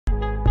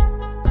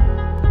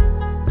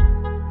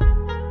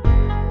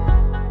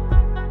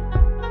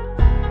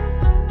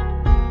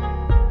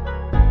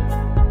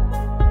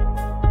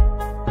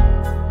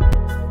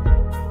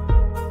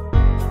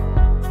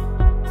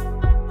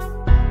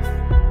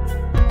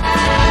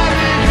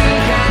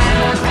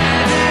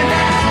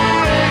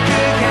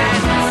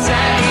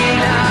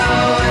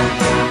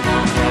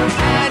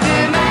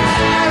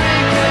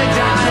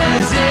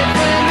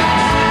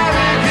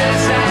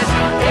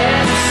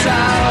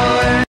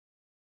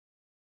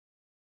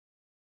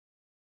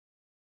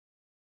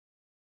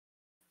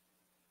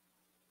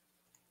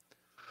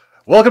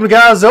Welcome to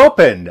Guys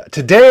Open.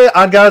 Today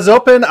on Guys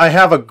Open, I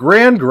have a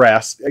grand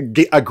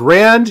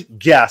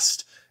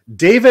guest,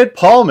 David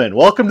Paulman.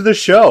 Welcome to the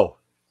show.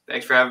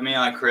 Thanks for having me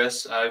on,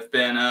 Chris. I've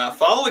been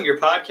following your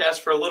podcast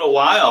for a little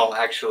while,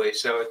 actually,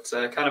 so it's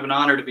kind of an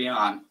honor to be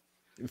on.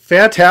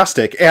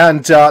 Fantastic.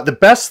 And the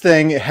best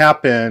thing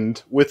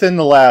happened within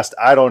the last,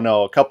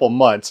 a couple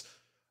months.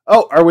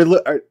 Oh,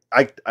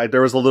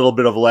 there was a little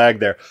bit of lag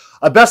there.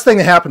 The best thing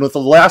that happened with the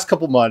last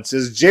couple months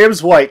is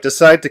James White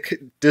decided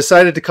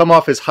to come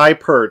off his high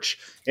perch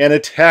and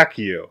attack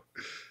you.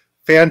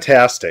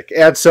 Fantastic.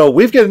 And so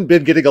we've been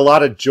getting a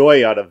lot of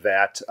joy out of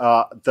that.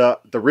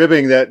 The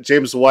ribbing that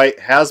James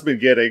White has been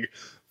getting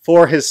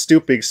for his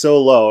stooping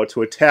so low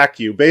to attack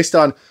you based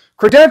on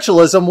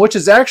credentialism, which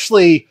is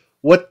actually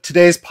what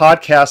today's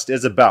podcast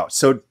is about.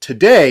 So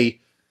today,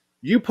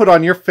 you put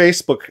on your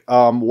Facebook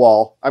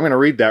wall, I'm going to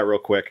read that real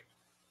quick.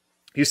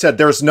 You said,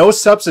 "There's no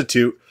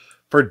substitute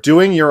for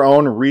doing your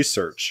own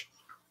research.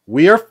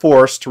 We are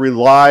forced to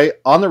rely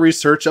on the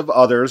research of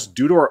others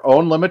due to our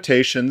own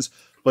limitations,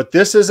 but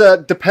this is a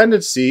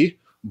dependency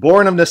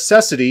born of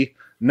necessity,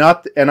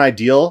 not an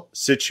ideal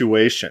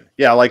situation."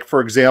 Yeah, like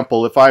for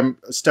example, if I'm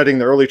studying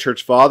the early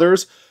church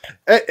fathers,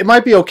 it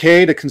might be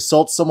okay to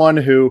consult someone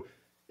who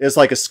is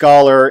like a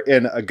scholar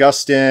in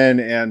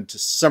Augustine and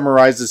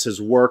summarizes his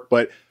work,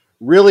 but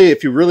really,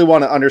 if you really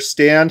want to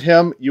understand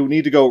him, you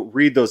need to go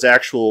read those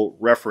actual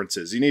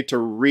references. You need to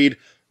read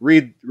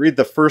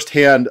the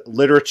firsthand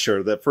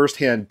literature, the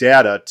firsthand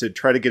data to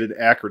try to get an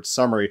accurate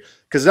summary.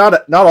 Because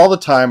not all the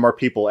time are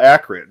people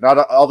accurate. Not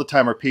all the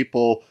time are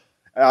people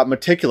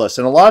meticulous.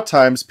 And a lot of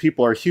times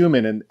people are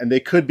human and they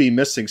could be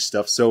missing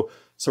stuff. So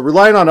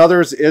relying on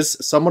others is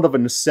somewhat of a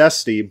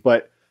necessity.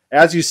 But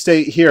as you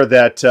state here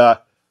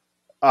that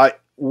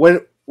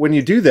when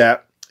you do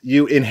that,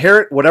 you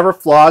inherit whatever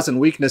flaws and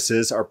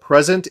weaknesses are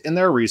present in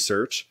their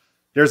research.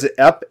 There's an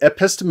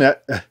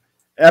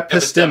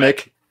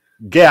epistemic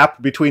gap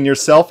between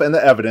yourself and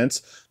the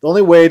evidence. The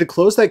only way to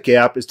close that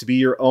gap is to be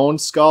your own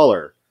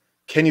scholar.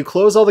 Can you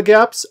close all the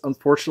gaps?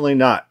 Unfortunately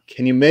not.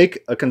 Can you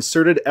make a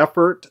concerted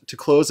effort to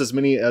close as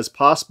many as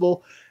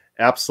possible?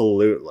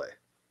 Absolutely.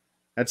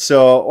 And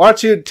so why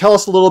don't you tell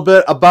us a little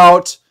bit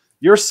about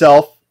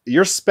yourself,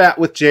 your spat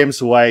with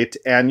James White,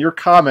 and your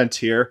comment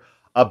here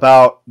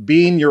about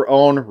being your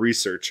own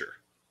researcher.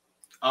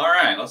 All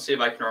right, let's see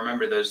if I can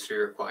remember those three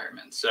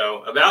requirements.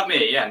 So about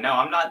me, I'm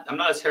not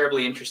a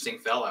terribly interesting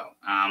fellow,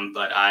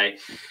 but I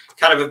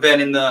kind of have been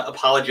in the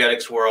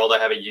apologetics world. I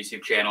have a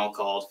YouTube channel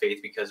called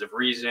Faith Because of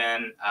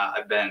Reason.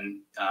 I've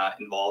been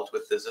involved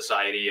with the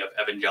Society of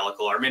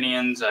Evangelical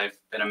Arminians. I've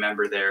been a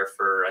member there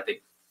for, I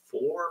think,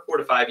 four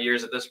to 5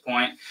 years at this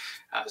point.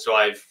 So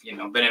I've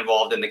been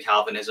involved in the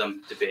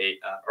Calvinism debate,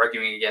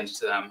 arguing against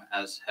them,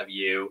 as have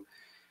you.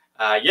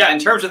 In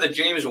terms of the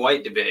James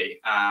White debate,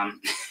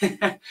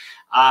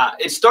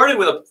 it started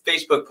with a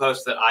Facebook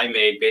post that I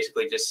made,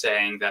 basically just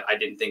saying that I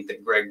didn't think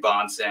that Greg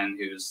Bahnsen,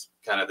 who's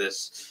kind of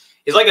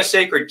he's like a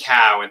sacred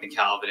cow in the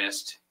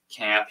Calvinist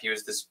camp. He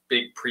was this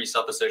big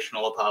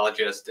presuppositional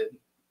apologist in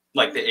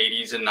like the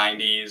 80s and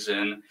 90s,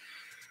 and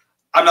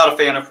I'm not a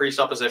fan of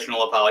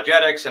presuppositional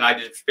apologetics, and I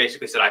just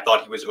basically said I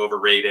thought he was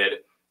overrated,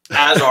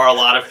 as are a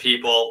lot of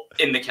people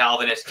in the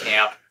Calvinist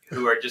camp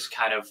who are just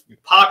kind of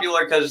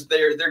popular because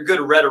they're good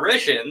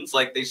rhetoricians,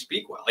 like they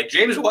speak well. Like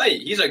James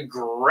White, he's a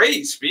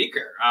great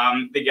speaker.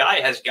 The guy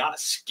has got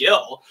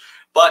skill,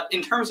 but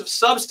in terms of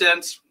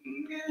substance,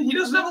 he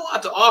doesn't have a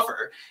lot to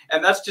offer.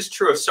 And that's just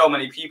true of so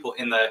many people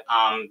in the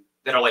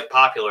that are like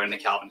popular in the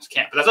Calvinist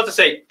camp. But that's not to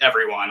say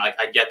everyone. Like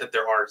I get that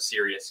there are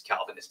serious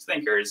Calvinist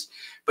thinkers,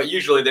 but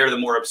usually they're the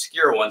more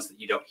obscure ones that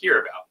you don't hear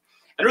about.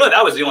 And really,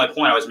 that was the only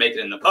point I was making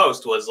in the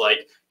post, was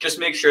like, just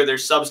make sure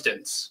there's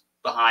substance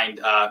behind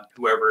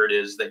whoever it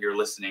is that you're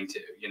listening to.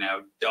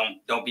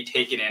 Don't be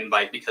taken in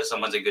by because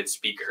someone's a good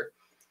speaker.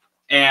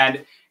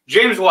 And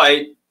James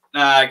White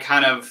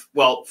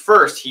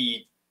first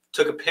he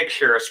took a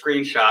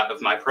screenshot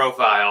of my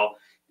profile,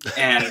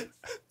 and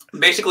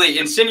basically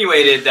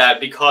insinuated that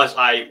because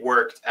I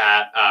worked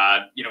at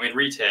in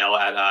retail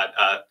at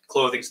a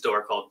clothing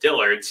store called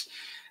Dillard's,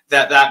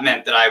 that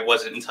meant that I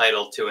wasn't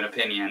entitled to an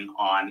opinion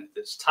on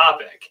this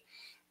topic.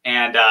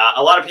 And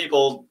a lot of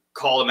people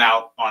called him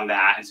out on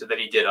that, and so that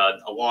he did a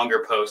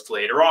longer post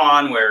later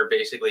on where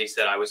basically he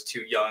said I was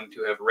too young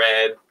to have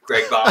read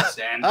Greg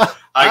Bahnsen.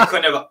 I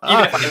couldn't have,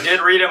 even if I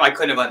did read him, I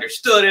couldn't have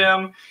understood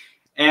him.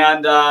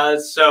 And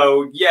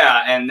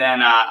and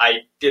then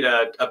I did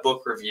a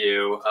book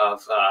review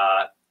of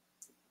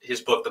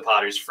his book, The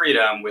Potter's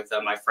Freedom, with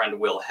my friend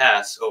Will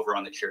Hess over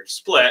on the Church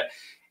Split,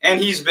 and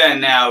he's been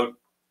now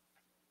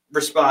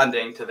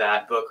responding to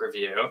that book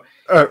review.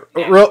 A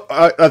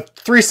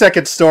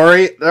 3-second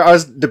story. I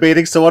was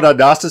debating someone on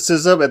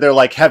Gnosticism, and they're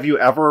like, "Have you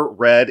ever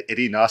read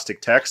any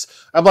Gnostic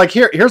texts?" I'm like,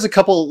 here's a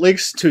couple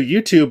links to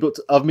YouTube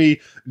of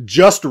me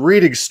just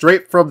reading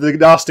straight from the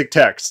Gnostic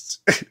texts.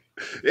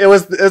 It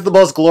was the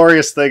most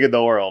glorious thing in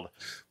the world.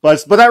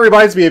 But that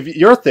reminds me of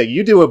your thing.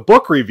 You do a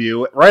book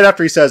review right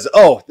after he says,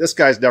 "Oh, this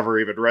guy's never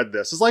even read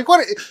this." It's like,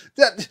 what?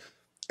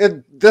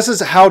 this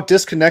is how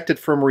disconnected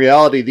from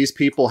reality these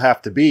people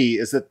have to be,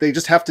 is that they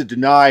just have to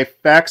deny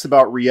facts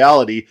about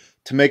reality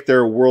to make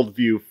their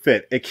worldview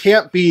fit. It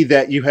can't be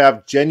that you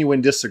have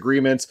genuine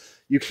disagreements.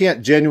 You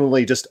can't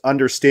genuinely just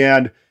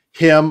understand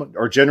him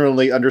or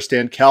genuinely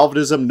understand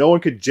Calvinism. No one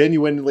could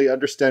genuinely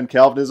understand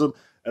Calvinism.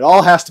 It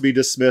all has to be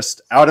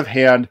dismissed out of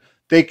hand.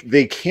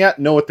 They can't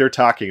know what they're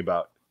talking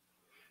about.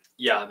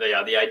 Yeah,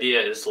 the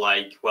idea is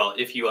like, well,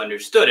 if you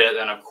understood it,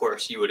 then of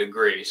course you would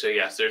agree. So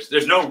yes,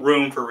 there's no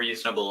room for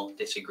reasonable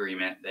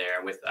disagreement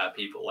there with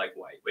people like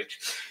White, which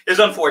is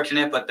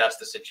unfortunate, but that's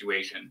the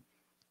situation.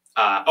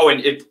 I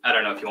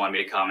don't know if you want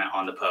me to comment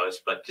on the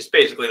post, but just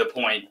basically the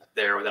point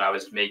there that I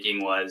was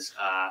making was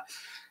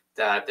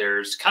that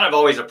there's kind of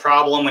always a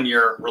problem when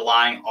you're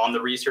relying on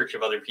the research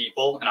of other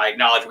people. And I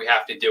acknowledge we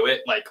have to do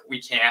it. Like,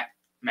 we can't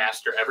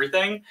master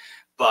everything.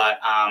 But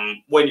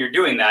when you're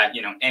doing that,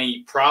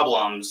 any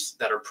problems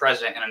that are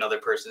present in another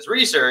person's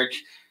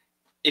research,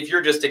 if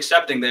you're just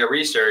accepting their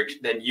research,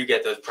 then you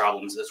get those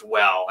problems as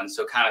well. And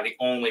so kind of the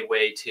only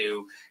way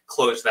to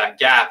close that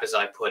gap, as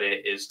I put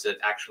it, is to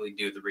actually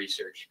do the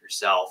research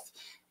yourself.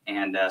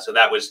 And so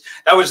that was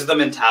the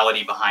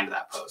mentality behind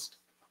that post.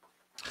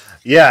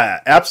 Yeah,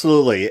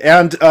 absolutely.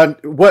 And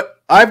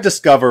what I've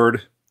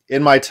discovered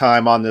in my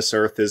time on this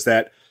earth is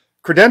that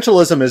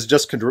credentialism is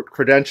just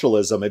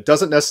credentialism. It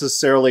doesn't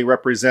necessarily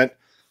represent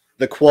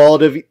the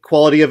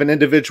quality of an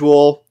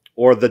individual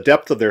or the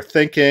depth of their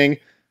thinking.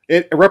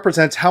 It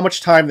represents how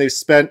much time they've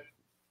spent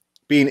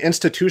being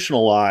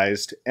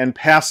institutionalized and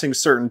passing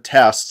certain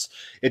tests.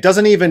 It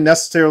doesn't even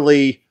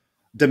necessarily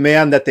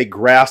demand that they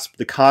grasp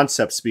the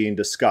concepts being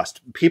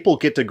discussed. People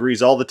get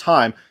degrees all the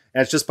time,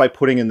 and it's just by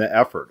putting in the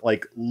effort,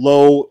 like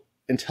low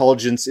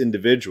intelligence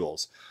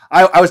individuals.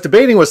 I was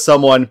debating with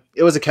someone,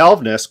 it was a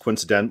Calvinist,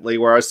 coincidentally,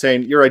 where I was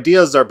saying, your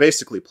ideas are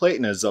basically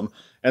Platonism.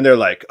 And they're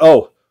like,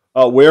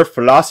 we're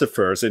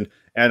philosophers. And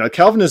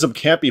Calvinism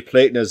can't be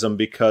Platonism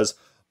because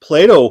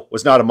Plato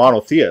was not a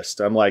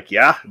monotheist. I'm like,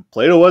 yeah,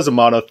 Plato was a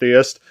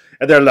monotheist.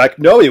 And they're like,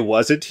 no, he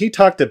wasn't. He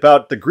talked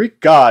about the Greek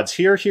gods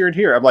here, here, and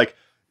here. I'm like,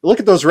 look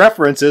at those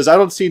references. I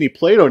don't see any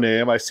Plato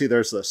name. I see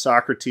there's the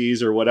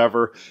Socrates or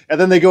whatever. And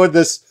then they go with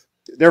this,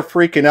 they're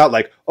freaking out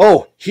like,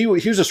 oh, he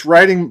was just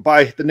writing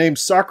by the name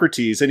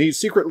Socrates, and he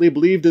secretly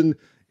believed in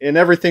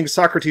everything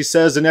Socrates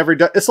says in every...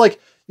 It's like,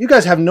 you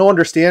guys have no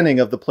understanding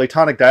of the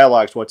Platonic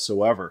dialogues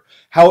whatsoever.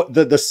 How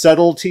the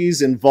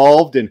subtleties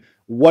involved in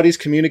what he's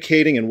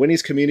communicating and when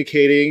he's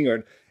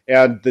communicating,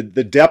 and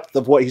the depth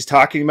of what he's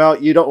talking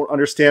about. You don't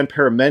understand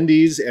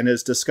Parmenides and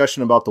his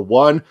discussion about the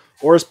one,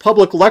 or his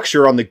public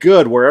lecture on the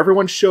good, where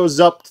everyone shows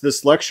up to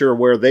this lecture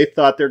where they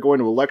thought they're going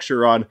to a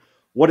lecture on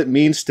what it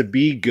means to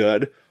be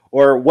good,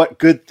 or what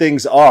good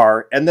things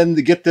are, and then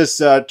they get this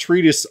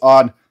treatise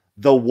on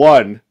the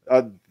one,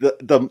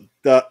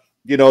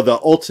 the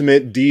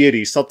ultimate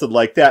deity, something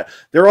like that.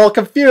 They're all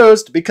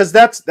confused because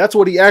that's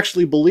what he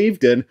actually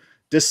believed in,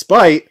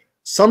 despite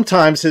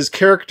sometimes his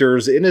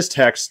characters in his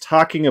text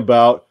talking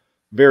about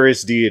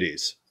various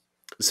deities.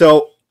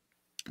 So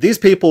these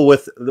people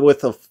with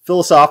a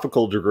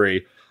philosophical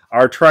degree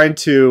are trying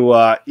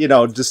to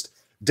just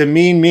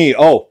demean me.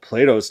 Oh,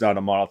 Plato's not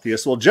a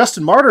monotheist. Well,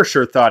 Justin Martyr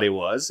sure thought he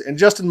was, and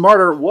Justin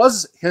Martyr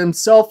was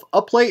himself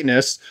a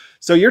Platonist.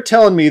 So you're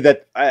telling me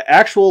that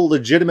actual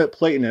legitimate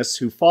Platonists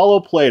who follow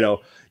Plato,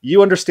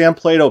 you understand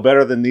Plato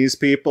better than these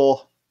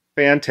people?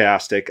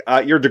 Fantastic.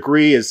 Your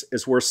degree is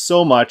worth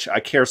so much. I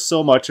care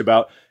so much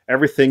about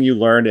everything you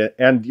learned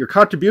and your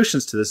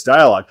contributions to this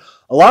dialogue.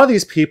 A lot of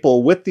these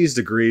people with these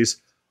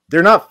degrees,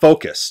 they're not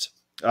focused.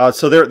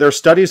 So their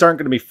studies aren't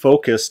going to be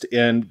focused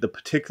in the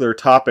particular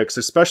topics,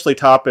 especially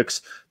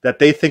topics that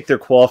they think they're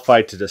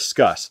qualified to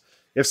discuss.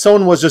 If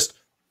someone was just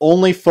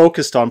only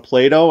focused on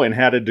Plato and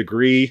had a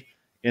degree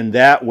in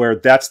that, where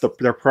that's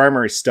their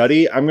primary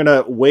study, I'm going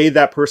to weigh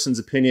that person's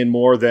opinion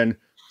more than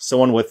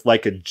someone with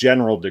like a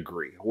general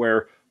degree,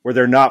 where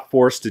they're not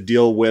forced to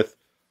deal with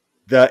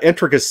the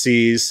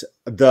intricacies,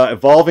 the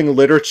evolving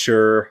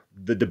literature,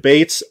 the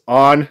debates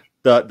on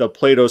the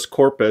Plato's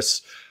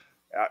corpus.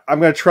 I'm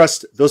going to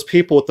trust those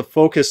people with the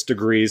focused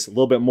degrees a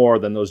little bit more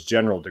than those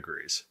general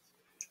degrees.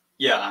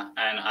 Yeah,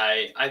 and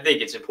I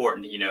think it's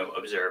important to,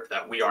 observe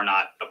that we are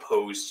not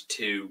opposed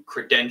to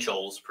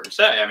credentials per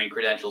se. I mean,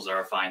 credentials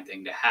are a fine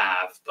thing to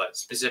have, but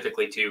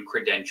specifically to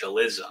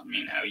credentialism,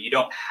 you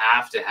don't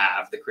have to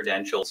have the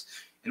credentials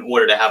in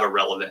order to have a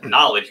relevant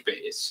knowledge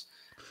base.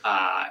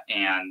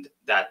 And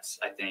that's,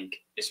 I think,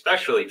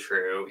 especially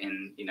true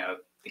in,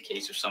 the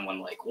case of someone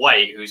like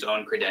White, whose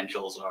own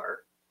credentials are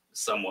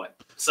somewhat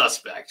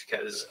suspect,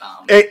 because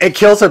it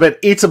kills him. It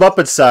eats him up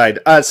inside.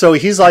 So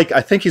he's like,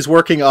 I think he's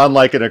working on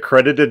like an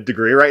accredited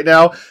degree right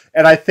now,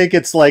 and I think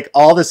it's like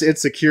all this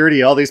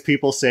insecurity, all these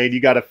people saying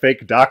you got a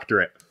fake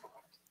doctorate,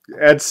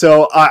 and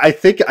so I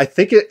think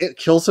it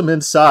kills him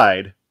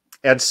inside.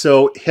 And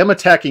so him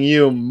attacking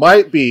you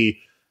might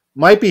be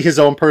his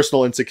own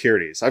personal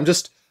insecurities. I'm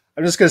just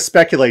going to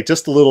speculate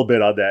just a little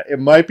bit on that. It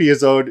might be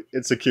his own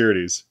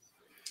insecurities.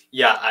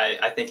 Yeah,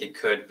 I think it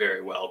could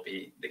very well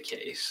be the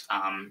case.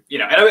 You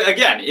know, and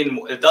again,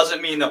 it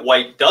doesn't mean that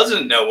White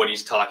doesn't know what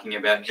he's talking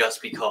about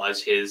just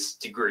because his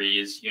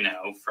degree is, you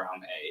know, from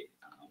a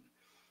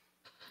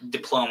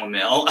diploma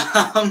mill.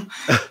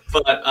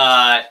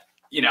 But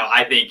you know,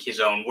 I think his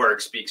own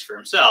work speaks for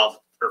himself,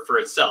 or for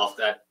itself,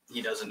 that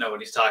he doesn't know what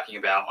he's talking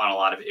about on a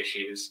lot of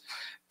issues.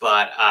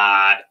 But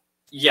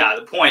yeah,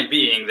 the point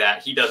being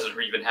that he doesn't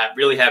even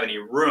really have any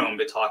room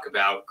to talk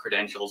about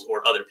credentials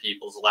or other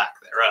people's lack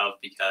thereof,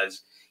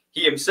 because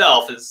he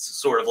himself is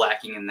sort of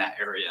lacking in that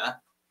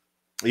area.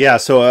 Yeah,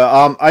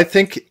 so I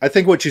think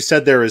what you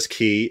said there is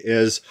key.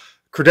 Is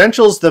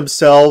credentials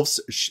themselves,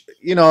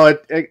 you know,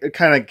 it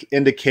kind of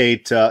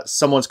indicate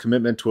someone's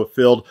commitment to a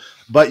field,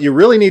 but you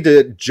really need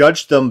to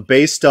judge them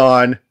based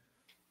on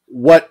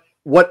what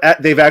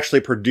they've actually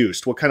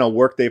produced, what kind of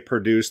work they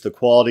produced, the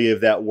quality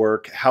of that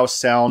work, how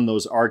sound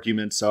those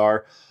arguments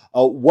are,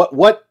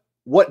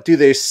 what do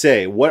they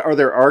say, what are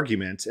their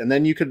arguments, and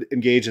then you could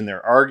engage in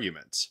their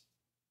arguments.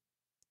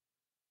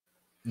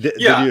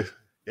 Yeah,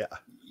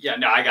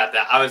 no, I got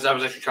that. I was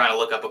actually trying to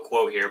look up a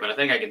quote here, but I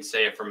think I can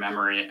say it from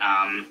memory.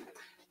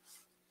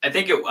 I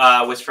think it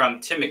was from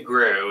Tim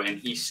McGrew, and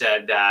he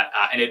said that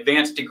an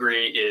advanced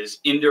degree is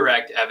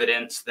indirect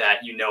evidence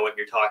that you know what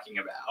you're talking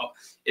about.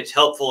 It's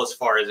helpful as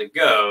far as it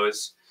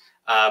goes,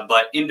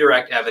 but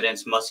indirect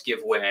evidence must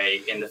give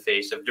way in the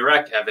face of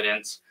direct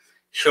evidence.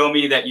 Show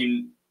me that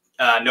you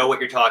know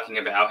what you're talking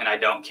about, and I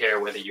don't care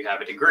whether you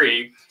have a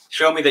degree.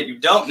 Show me that you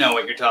don't know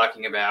what you're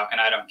talking about, and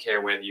I don't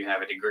care whether you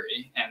have a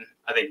degree. And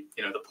I think,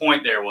 you know, the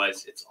point there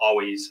was it's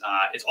always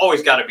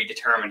got to be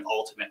determined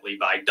ultimately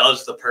by,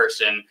 does the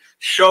person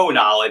show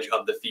knowledge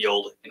of the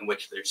field in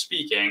which they're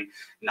speaking,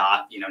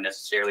 not, you know,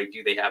 necessarily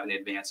do they have an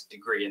advanced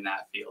degree in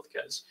that field.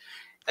 Because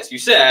as you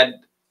said,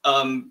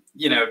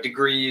 you know,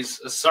 degrees,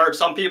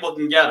 some people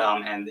can get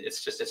them, and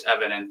it's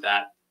evident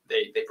that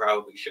they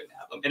probably shouldn't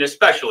have them. And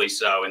especially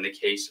so in the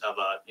case of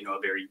you know,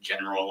 a very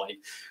general, like,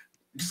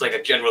 just like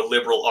a general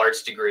liberal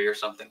arts degree or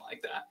something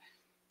like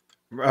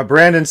that.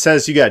 Brandon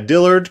says you got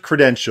Dillard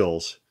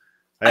credentials.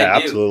 Yeah,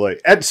 absolutely.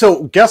 And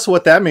so guess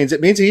what that means? It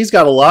means he's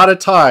got a lot of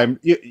time.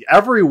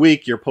 Every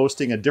week you're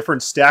posting a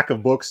different stack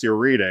of books you're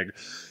reading.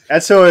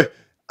 And so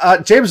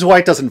James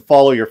White doesn't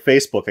follow your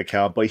Facebook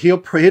account, but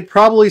he'd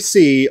probably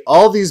see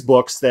all these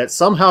books that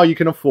somehow you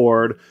can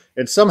afford,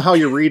 and somehow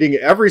you're reading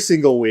every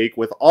single week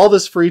with all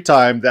this free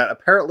time that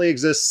apparently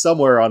exists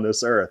somewhere on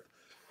this earth.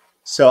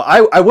 So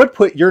I would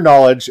put your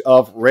knowledge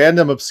of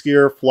random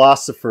obscure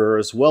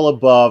philosophers well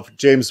above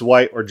James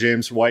White or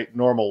James White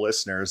normal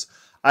listeners.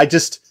 I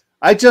just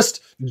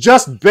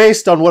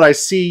based on what I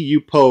see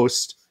you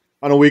post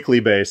on a weekly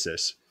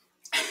basis.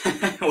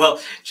 Well,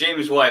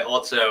 James White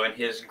also and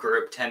his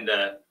group tend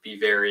to be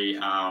very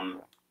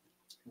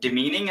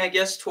demeaning, I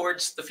guess,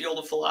 towards the field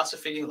of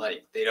philosophy.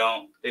 Like they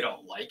don't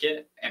like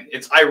it, and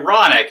it's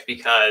ironic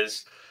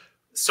because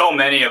so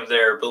many of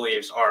their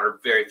beliefs are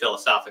very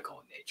philosophical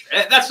in nature.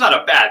 And that's not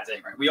a bad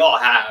thing, right? We all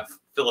have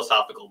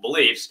philosophical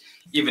beliefs,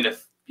 even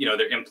if, you know,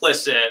 they're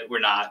implicit, we're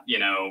not, you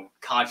know,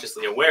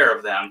 consciously aware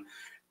of them.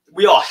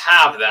 We all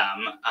have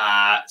them.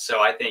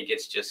 So I think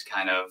it's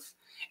kind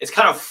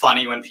of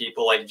funny when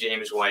people like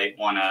James White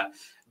want to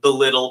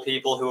belittle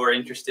people who are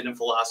interested in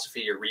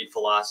philosophy or read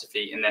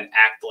philosophy and then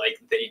act like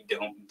they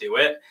don't do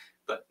it.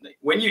 But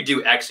when you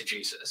do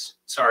exegesis,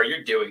 sorry,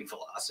 you're doing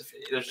philosophy.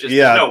 There's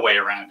no way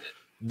around it.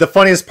 The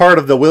funniest part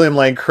of the William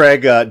Lane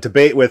Craig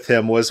debate with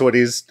him was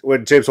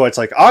when James White's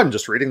like, I'm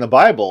just reading the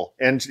Bible.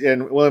 And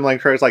William Lane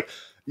Craig's like,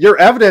 your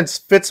evidence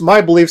fits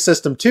my belief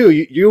system too.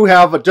 You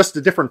have just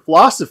a different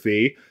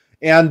philosophy,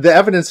 and the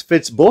evidence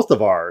fits both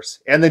of ours.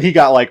 And then he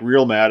got like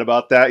real mad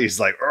about that.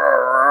 He's like,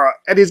 "Arr!"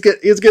 And he's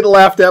getting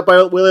laughed at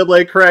by William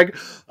Lane Craig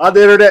on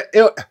the internet.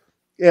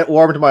 It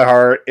warmed my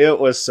heart. It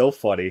was so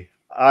funny.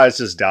 I was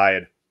just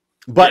dying.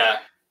 But yeah.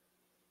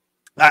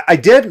 I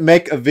did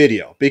make a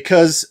video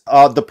because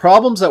the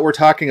problems that we're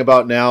talking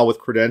about now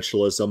with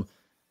credentialism,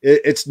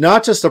 it's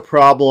not just a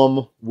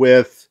problem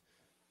with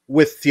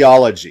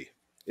theology.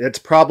 It's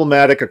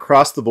problematic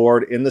across the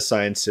board in the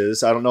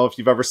sciences. I don't know if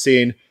you've ever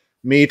seen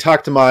me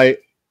talk to my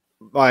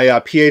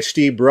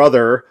PhD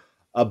brother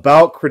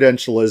about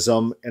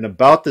credentialism and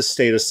about the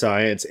state of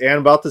science and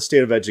about the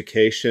state of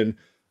education,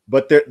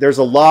 but there's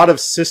a lot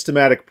of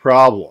systematic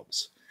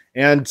problems.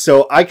 And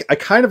so I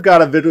kind of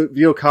got a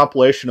video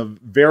compilation of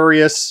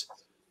various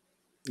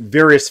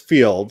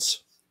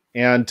fields,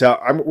 and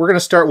we're going to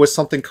start with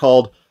something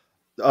called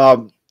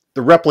the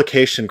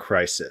replication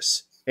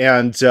crisis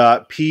and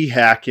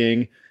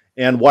p-hacking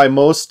and why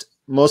most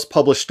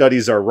published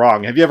studies are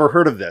wrong. Have you ever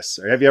heard of this?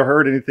 Or have you ever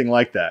heard anything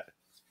like that?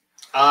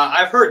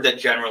 I've heard that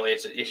generally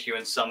it's an issue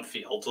in some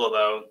fields,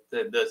 although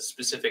the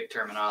specific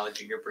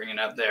terminology you're bringing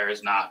up there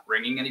is not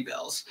ringing any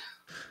bells.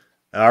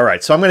 All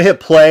right, so I'm going to hit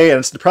play, and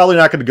it's probably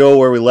not going to go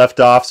where we left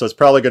off, so it's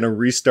probably going to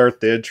restart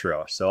the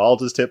intro. So I'll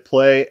just hit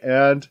play,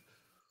 and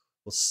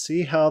we'll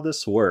see how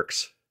this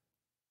works.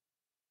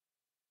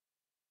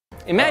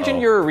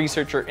 Imagine you're a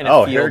researcher in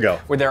a field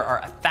where there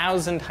are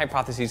 1,000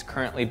 hypotheses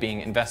currently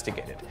being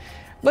investigated.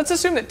 Let's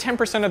assume that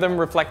 10% of them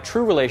reflect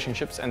true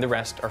relationships and the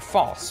rest are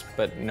false,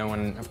 but no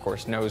one, of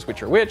course, knows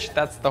which are which.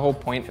 That's the whole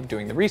point of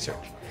doing the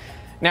research.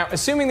 Now,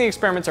 assuming the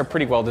experiments are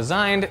pretty well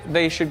designed,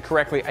 they should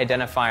correctly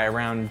identify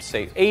around,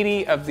 say,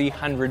 80 of the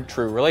 100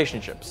 true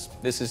relationships.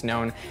 This is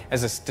known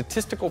as a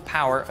statistical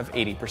power of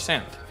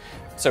 80%.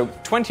 So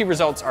 20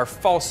 results are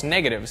false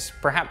negatives.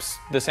 Perhaps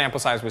the sample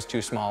size was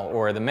too small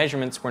or the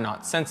measurements were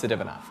not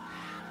sensitive enough.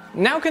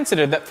 Now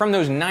consider that from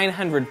those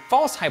 900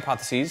 false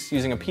hypotheses,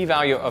 using a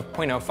p-value of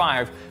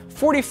 0.05,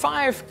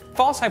 45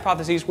 false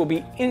hypotheses will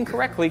be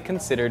incorrectly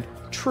considered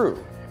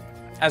true.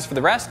 As for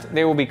the rest,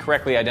 they will be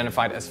correctly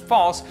identified as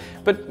false,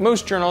 but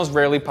most journals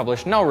rarely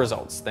publish null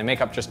results. They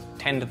make up just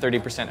 10 to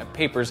 30% of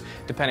papers,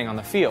 depending on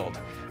the field,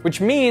 which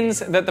means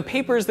that the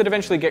papers that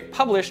eventually get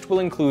published will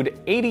include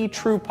 80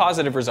 true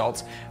positive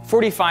results,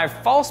 45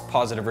 false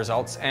positive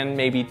results, and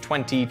maybe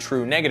 20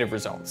 true negative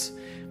results.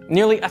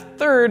 Nearly a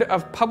third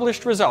of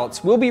published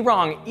results will be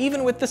wrong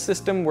even with the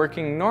system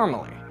working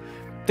normally.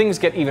 Things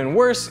get even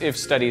worse if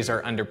studies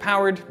are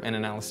underpowered, and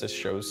analysis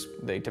shows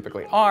they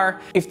typically are,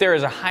 if there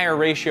is a higher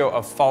ratio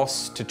of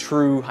false to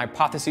true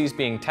hypotheses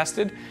being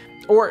tested,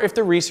 or if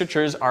the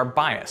researchers are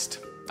biased.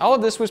 All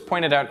of this was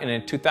pointed out in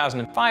a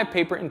 2005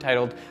 paper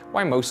entitled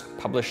 "Why Most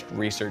Published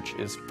Research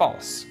is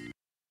False."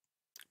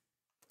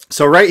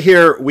 So right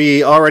here,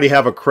 we already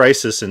have a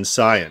crisis in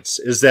science,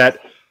 is that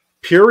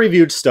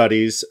peer-reviewed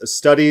studies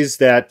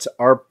that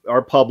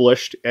are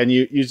published, and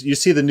you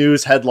see the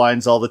news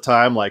headlines all the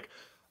time, like,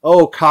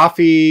 oh,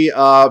 coffee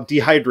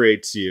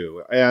dehydrates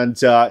you.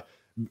 And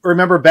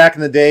remember back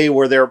in the day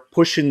where they're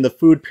pushing the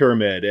food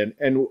pyramid,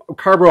 and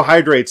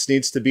carbohydrates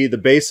needs to be the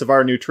base of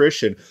our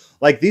nutrition.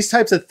 Like, these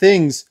types of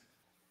things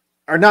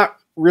are not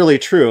really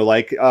true.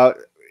 Like,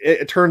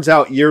 it turns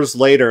out years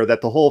later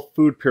that the whole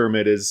food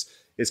pyramid is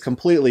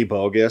completely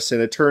bogus,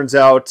 and it turns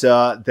out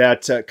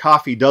that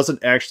coffee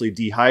doesn't actually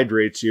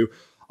dehydrate you.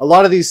 A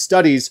lot of these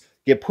studies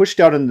get pushed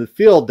out in the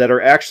field that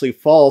are actually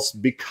false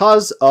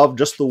because of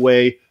just the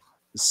way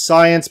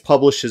science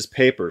publishes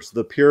papers.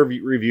 The peer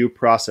review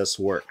process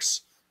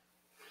works.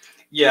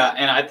 Yeah,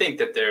 and I think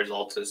that there's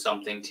also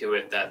something to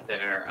it that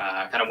there,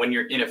 kind of when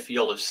you're in a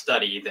field of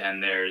study, then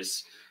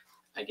there's,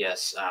 I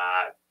guess,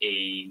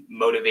 a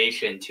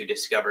motivation to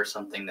discover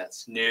something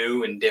that's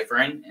new and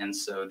different. And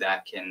so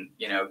that can,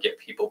 get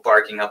people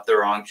barking up the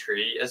wrong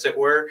tree, as it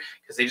were,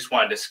 because they just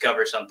want to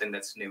discover something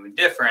that's new and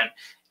different.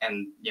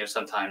 And,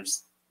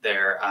 sometimes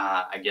their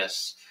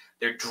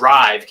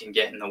drive can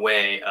get in the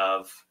way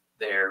of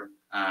their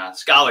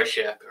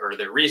scholarship or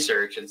their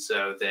research. And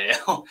so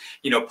they'll,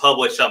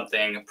 publish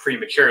something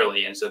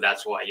prematurely. And so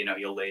that's why,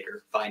 you'll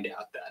later find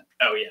out that,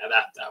 oh yeah,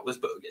 that was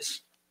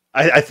bogus.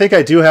 I think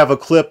I do have a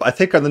clip. I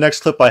think on the next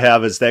clip I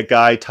have is that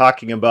guy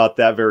talking about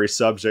that very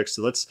subject.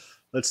 So let's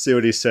see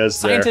what he says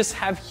there. Scientists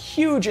have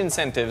huge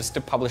incentives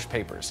to publish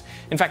papers.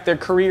 In fact, their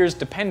careers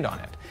depend on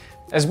it.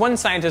 As one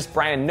scientist,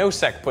 Brian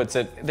Nosek, puts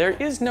it, there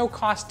is no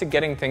cost to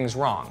getting things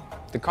wrong.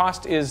 The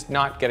cost is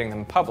not getting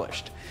them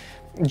published.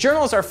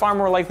 Journals are far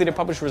more likely to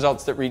publish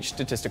results that reach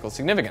statistical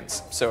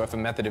significance. So if a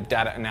method of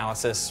data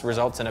analysis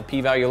results in a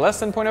p-value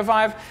less than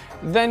 0.05,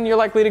 then you're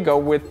likely to go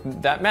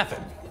with that method.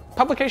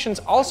 Publication's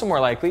also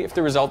more likely if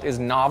the result is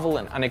novel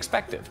and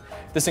unexpected.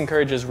 This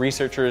encourages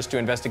researchers to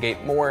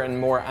investigate more and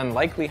more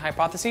unlikely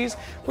hypotheses,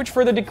 which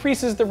further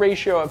decreases the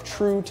ratio of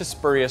true to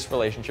spurious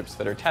relationships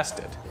that are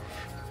tested.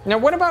 Now,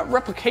 what about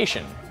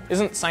replication?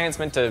 Isn't science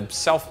meant to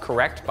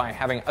self-correct by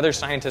having other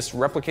scientists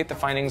replicate the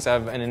findings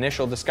of an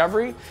initial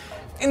discovery?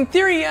 In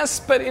theory, yes,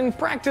 but in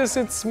practice,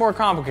 it's more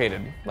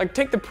complicated. Like,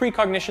 take the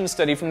precognition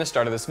study from the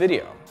start of this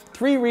video.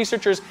 3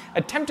 researchers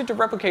attempted to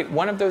replicate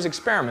one of those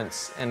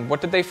experiments, and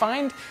what did they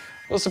find?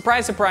 Well,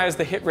 surprise, surprise,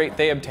 the hit rate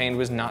they obtained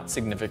was not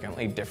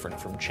significantly different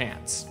from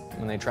chance.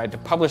 When they tried to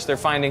publish their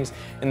findings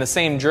in the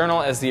same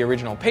journal as the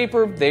original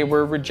paper, they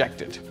were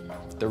rejected.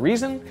 The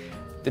reason?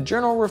 The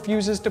journal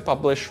refuses to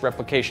publish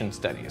replication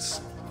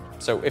studies.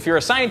 So if you're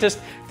a scientist,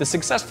 the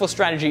successful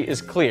strategy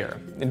is clear.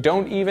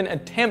 Don't even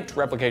attempt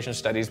replication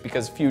studies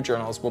because few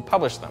journals will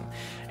publish them.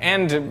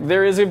 And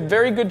there is a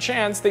very good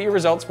chance that your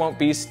results won't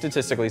be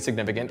statistically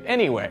significant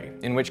anyway,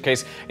 in which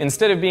case,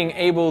 instead of being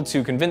able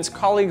to convince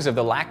colleagues of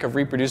the lack of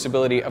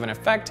reproducibility of an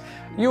effect,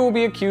 you will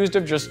be accused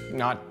of just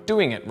not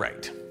doing it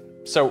right.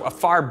 So a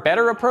far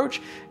better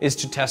approach is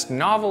to test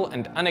novel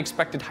and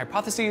unexpected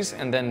hypotheses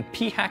and then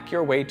p-hack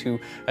your way to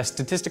a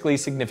statistically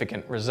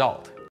significant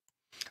result.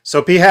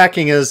 So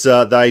p-hacking is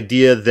the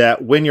idea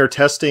that when you're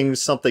testing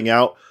something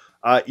out,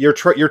 you're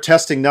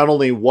testing not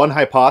only one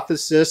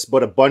hypothesis,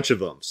 but a bunch of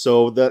them.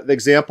 So the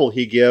example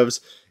he gives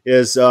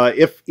is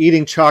if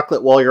eating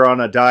chocolate while you're on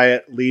a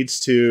diet leads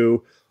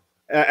to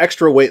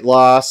extra weight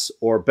loss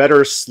or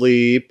better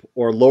sleep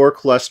or lower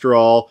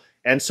cholesterol.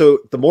 And so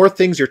the more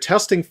things you're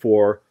testing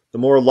for, the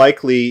more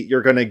likely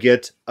you're going to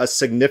get a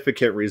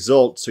significant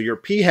result. So you're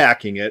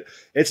p-hacking it.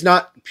 It's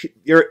not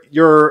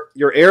your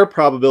error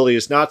probability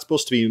is not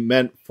supposed to be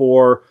meant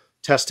for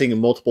testing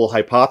multiple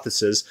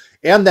hypotheses,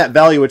 and that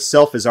value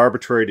itself is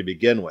arbitrary to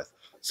begin with.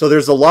 So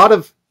there's a lot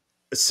of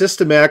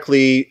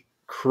systematically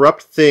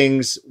corrupt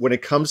things when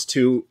it comes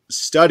to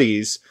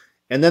studies,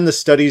 and then the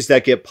studies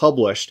that get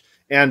published.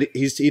 And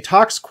he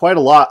talks quite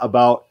a lot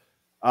about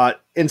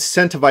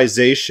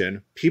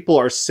incentivization. People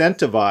are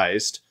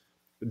incentivized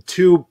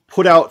to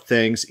put out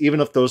things,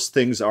 even if those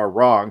things are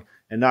wrong,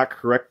 and not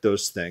correct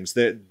those things.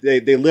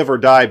 They live or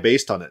die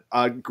based on it.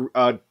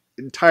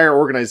 Entire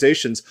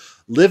organizations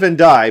live and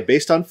die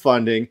based on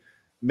funding.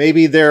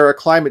 Maybe they're a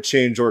climate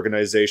change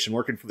organization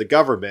working for the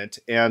government,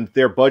 and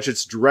their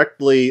budget's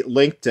directly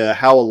linked to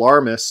how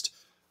alarmist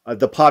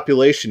the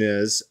population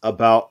is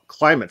about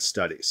climate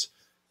studies.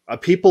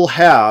 People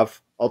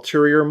have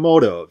ulterior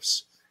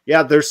motives.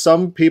 Yeah, there's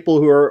some people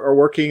who are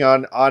working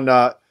on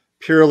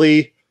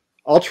purely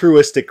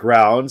altruistic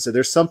grounds, and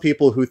there's some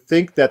people who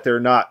think that they're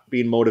not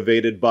being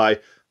motivated by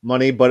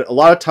money, but a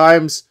lot of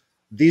times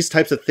these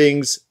types of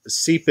things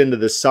seep into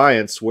the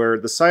science, where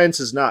the science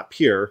is not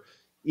pure,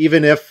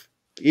 even if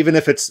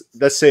it's,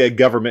 let's say, a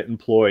government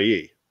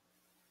employee.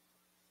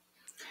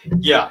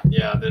 Yeah,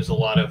 there's a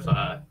lot of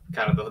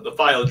kind of the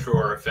file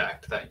drawer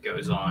effect that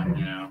goes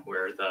on,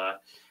 where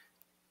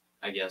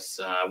I guess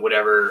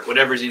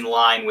whatever's in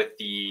line with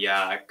the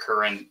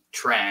current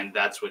trend,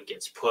 that's what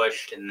gets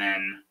pushed, and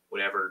then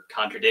whatever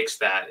contradicts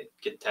that,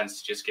 it tends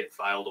to just get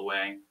filed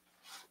away.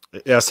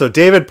 Yeah, so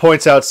David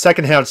points out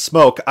secondhand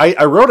smoke.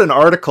 I wrote an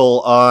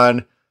article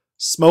on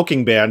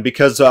smoking ban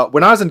because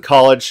when I was in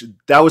college,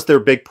 that was their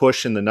big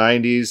push in the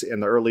 90s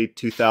and the early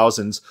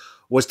 2000s,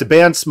 was to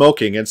ban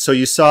smoking. And so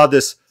you saw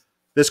this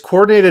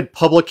coordinated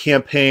public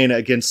campaign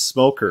against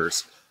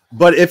smokers.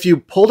 But if you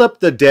pulled up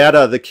the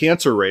data, the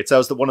cancer rates, that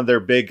was one of their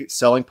big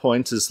selling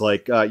points, is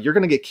like, you're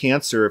going to get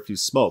cancer if you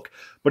smoke.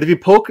 But if you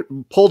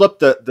pulled up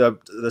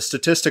the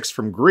statistics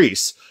from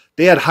Greece,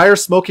 they had higher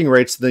smoking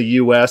rates than the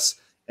U.S.,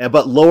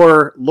 but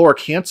lower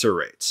cancer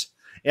rates.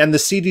 And the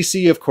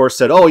CDC, of course,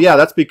 said, oh, yeah,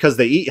 that's because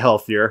they eat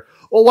healthier.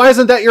 Well, why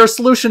isn't that your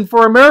solution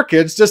for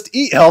Americans? Just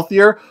eat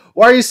healthier.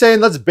 Why are you saying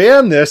let's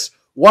ban this?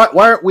 Why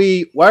aren't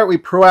we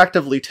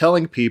proactively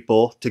telling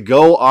people to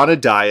go on a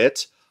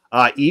diet,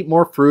 eat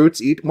more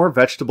fruits, eat more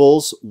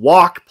vegetables,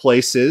 walk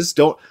places,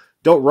 don't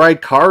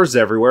ride cars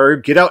everywhere,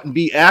 get out and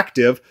be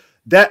active?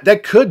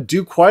 That could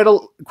do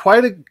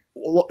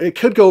it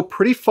could go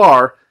pretty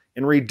far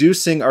in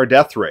reducing our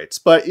death rates.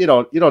 But you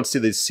don't see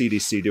the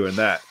CDC doing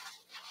that.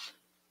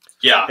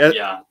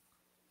 Yeah.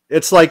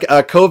 It's like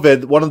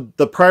COVID. One of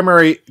the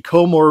primary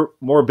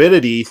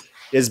comorbidity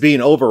is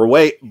being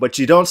overweight, but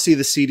you don't see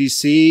the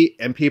CDC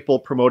and people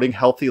promoting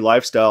healthy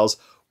lifestyles,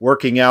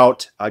 working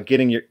out,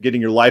 getting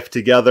your life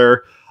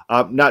together,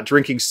 not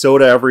drinking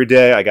soda every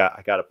day. I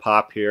got a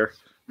pop here.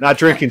 Not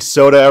drinking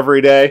soda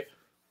every day,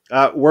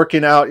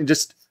 working out, and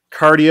just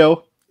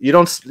cardio. You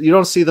don't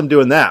see them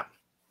doing that.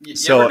 You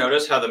ever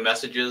notice how the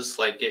messages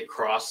get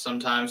crossed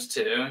sometimes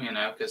too?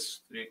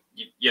 Because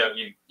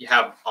you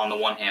have, on the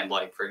one hand,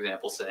 for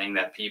example, saying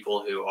that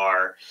people who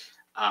are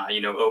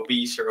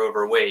obese or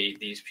overweight,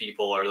 these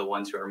people are the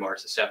ones who are more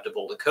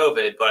susceptible to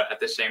COVID. But at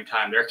the same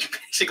time, they're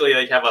basically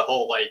have a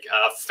whole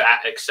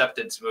fat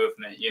acceptance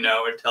movement,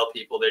 or tell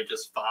people they're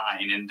just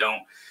fine and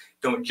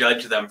don't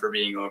judge them for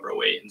being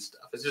overweight and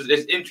stuff.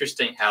 It's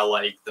interesting how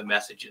the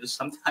messages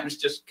sometimes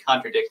just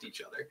contradict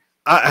each other.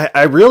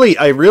 I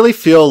really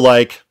feel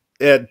like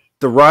the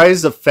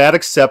rise of fat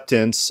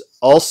acceptance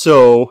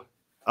also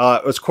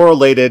was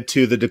correlated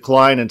to the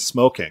decline in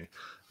smoking,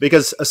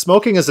 because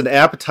smoking is an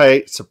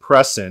appetite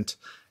suppressant.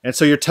 And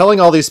so you're telling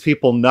all these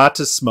people not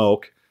to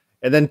smoke,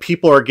 and then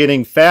people are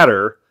getting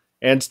fatter.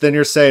 And then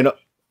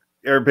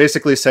you're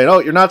basically saying, oh,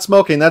 you're not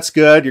smoking. That's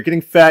good. You're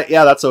getting fat.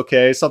 Yeah, that's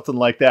okay. Something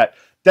like that.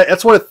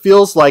 That's what it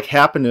feels like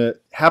happened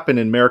in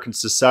American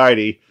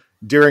society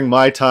during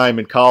my time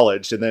in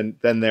college, and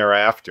then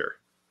thereafter.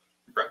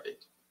 Right.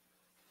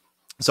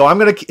 So I'm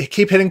going to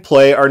keep hitting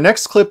play. Our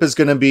next clip is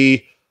going to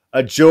be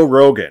Joe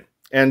Rogan.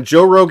 And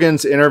Joe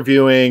Rogan's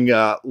interviewing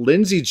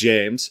Lindsey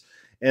James.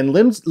 And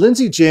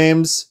Lindsey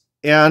James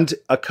and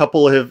a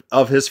couple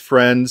of his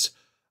friends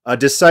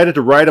decided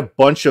to write a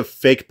bunch of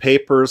fake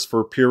papers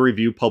for peer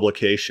review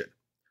publication.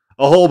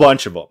 A whole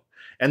bunch of them.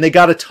 And they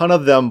got a ton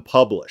of them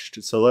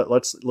published. So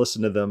let's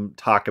listen to them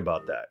talk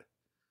about that.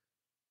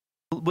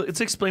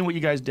 Let's explain what you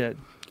guys did.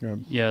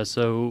 Yeah,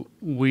 so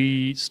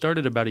we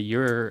started about a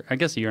year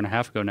and a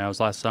half ago now. It was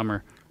last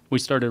summer. We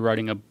started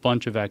writing a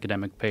bunch of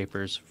academic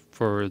papers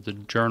for the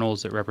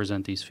journals that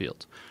represent these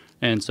fields.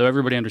 And so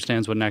everybody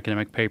understands what an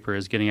academic paper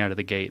is getting out of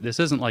the gate. This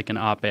isn't like an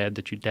op-ed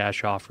that you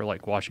dash off for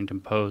Washington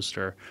Post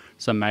or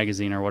some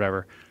magazine or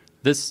whatever.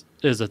 This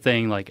is a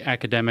thing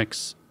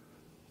academics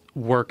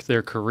work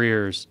their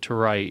careers to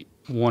write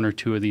one or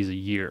two of these a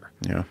year.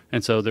 Yeah.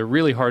 And so they're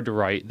really hard to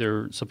write.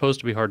 They're supposed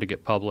to be hard to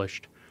get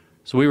published.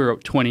 So we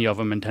wrote 20 of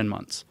them in 10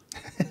 months.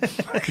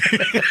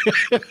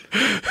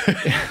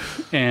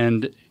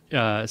 And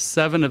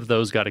 7 of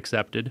those got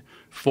accepted.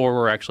 4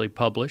 were actually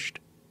published.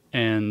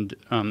 And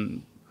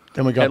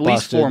then we got at busted.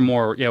 least 4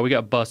 more. Yeah, we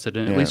got busted,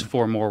 and at least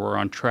 4 more were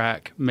on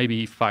track.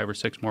 Maybe 5 or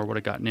 6 more would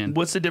have gotten in.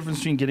 What's the difference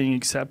between getting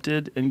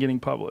accepted and getting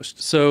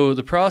published? So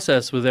the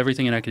process with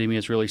everything in academia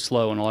is really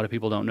slow, and a lot of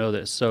people don't know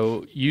this.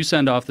 So you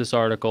send off this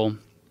article.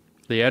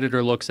 The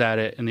editor looks at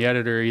it, and the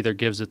editor either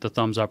gives it the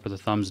thumbs up or the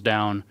thumbs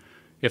down.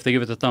 If they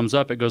give it the thumbs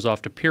up, it goes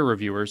off to peer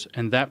reviewers,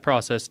 and that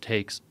process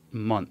takes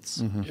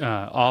months.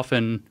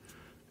 Often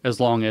as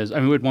long as,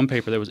 we had one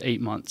paper that was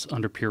 8 months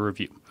under peer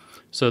review.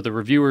 So the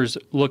reviewers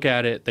look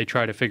at it, they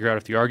try to figure out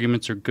if the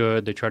arguments are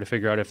good, they try to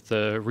figure out if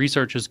the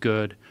research is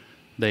good,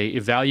 they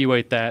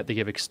evaluate that, they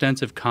give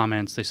extensive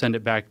comments, they send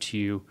it back to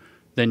you,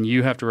 then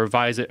you have to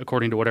revise it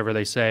according to whatever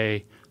they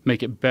say,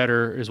 make it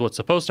better is what's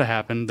supposed to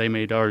happen. They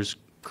made ours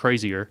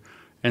crazier.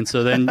 And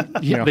so then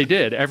they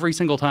did every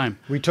single time.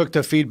 We took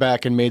the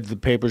feedback and made the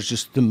papers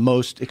just the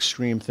most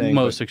extreme thing.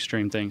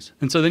 Extreme things.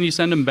 And so then you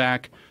send them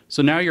back.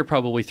 So now you're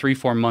probably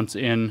 3-4 months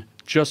in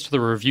just to the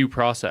review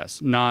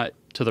process, not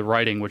to the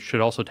writing, which should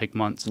also take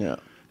months. Yeah.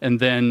 And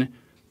then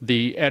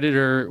the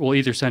editor will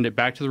either send it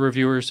back to the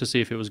reviewers to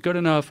see if it was good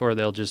enough, or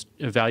they'll just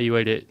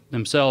evaluate it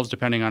themselves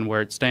depending on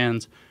where it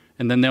stands.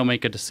 And then they'll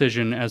make a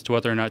decision as to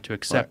whether or not to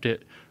accept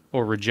it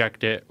or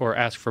reject it or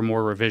ask for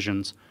more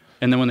revisions.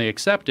 And then when they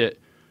accept it,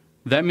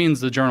 that means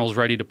the journal's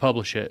ready to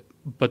publish it,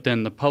 but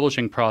then the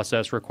publishing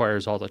process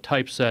requires all the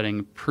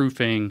typesetting,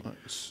 proofing,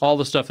 all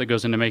the stuff that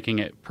goes into making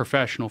it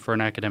professional for an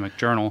academic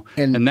journal,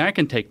 and that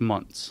can take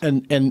months.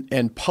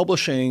 And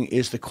publishing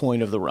is the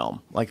coin of the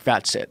realm. Like,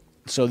 that's it.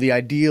 So the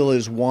ideal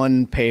is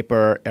one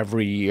paper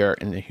every year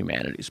in the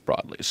humanities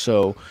broadly.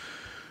 So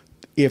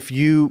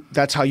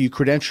that's how you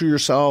credential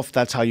yourself,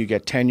 that's how you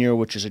get tenure,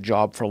 which is a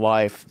job for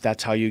life.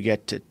 That's how you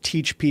get to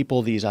teach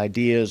people these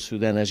ideas who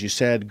then, as you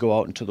said, go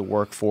out into the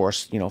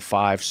workforce,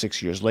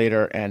 5-6 years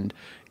later and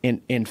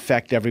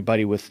infect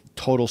everybody with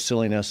total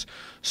silliness.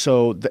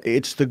 So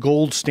it's the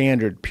gold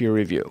standard peer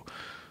review.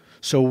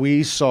 So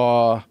we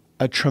saw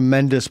a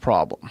tremendous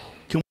problem.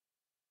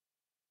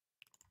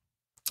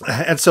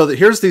 And so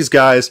here's these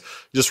guys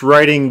just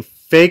writing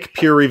fake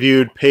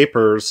peer-reviewed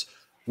papers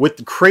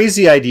with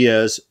crazy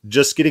ideas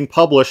just getting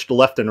published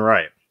left and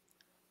right.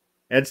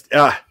 And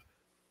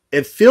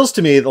it feels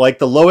to me like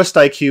the lowest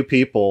IQ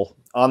people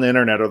on the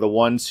internet are the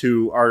ones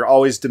who are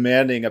always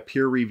demanding a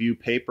peer review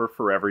paper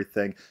for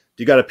everything.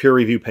 You got a peer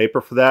review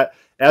paper for that?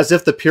 As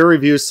if the peer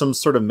review is some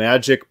sort of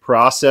magic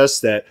process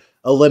that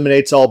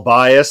eliminates all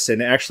bias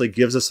and actually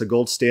gives us a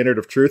gold standard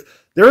of truth.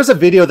 There is a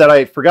video that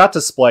I forgot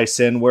to splice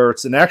in where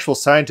it's an actual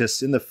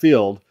scientist in the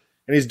field,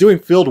 and he's doing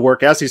field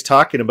work as he's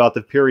talking about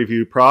the peer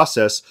review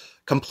process,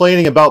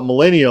 complaining about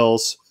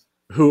millennials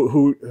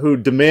who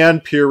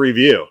demand peer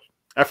review.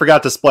 I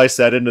forgot to splice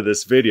that into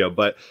this video,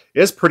 but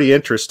it's pretty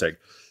interesting.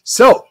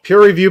 So,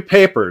 peer review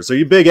papers. Are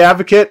you a big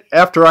advocate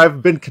after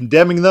I've been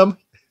condemning them?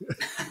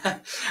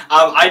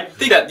 I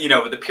think that,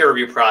 the peer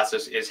review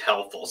process is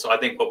helpful. So I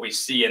think what we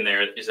see in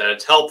there is that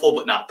it's helpful,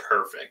 but not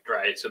perfect,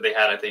 right? So they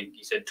had, I think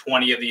you said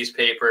 20 of these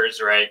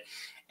papers, right?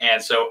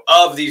 And so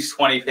of these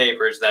 20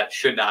 papers that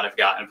should not have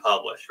gotten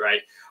published,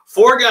 right?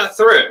 4 got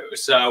through.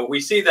 So we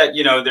see that,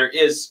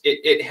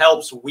 it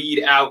helps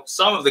weed out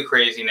some of the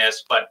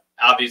craziness, but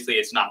obviously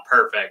it's not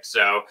perfect.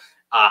 So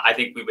I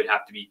think we would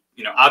have to be,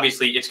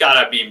 obviously it's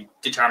got to be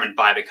determined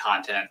by the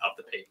content of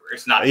the paper.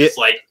 It's not just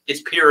like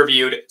it's peer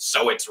reviewed,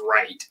 so it's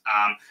right.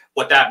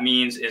 What that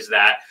means is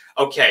that,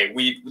 okay,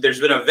 there's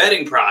been a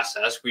vetting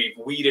process. We've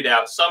weeded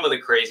out some of the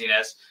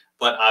craziness,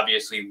 but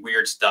obviously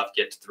weird stuff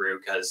gets through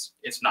because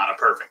it's not a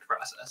perfect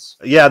process.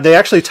 Yeah, they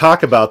actually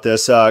talk about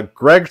this.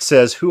 Greg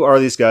says, who are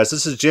these guys?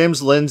 This is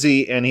James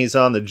Lindsay, and he's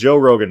on the Joe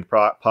Rogan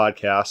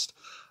podcast.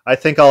 I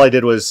think all I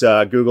did was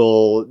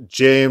Google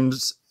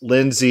James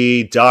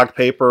Lindsay dog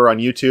paper on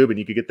YouTube, and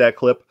you could get that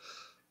clip.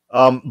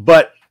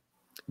 But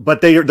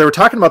they were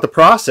talking about the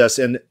process,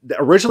 and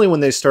originally when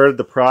they started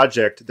the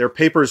project, their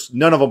papers,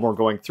 none of them were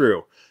going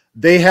through.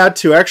 They had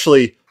to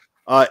actually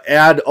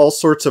add all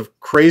sorts of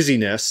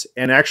craziness,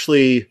 and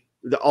actually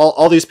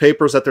all these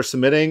papers that they're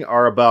submitting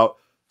are about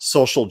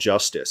social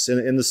justice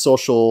in the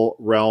social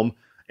realm.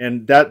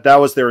 And that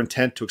was their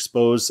intent, to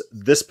expose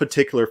this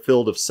particular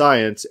field of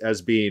science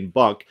as being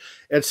bunk.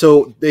 And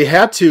so they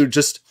had to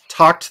just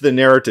talk to the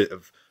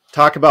narrative,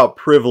 talk about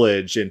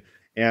privilege,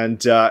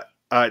 and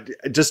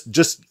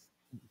just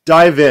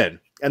dive in.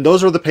 And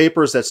those are the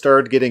papers that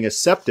started getting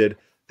accepted.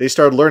 They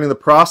started learning the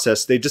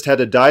process. They just had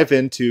to dive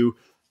into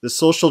the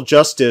social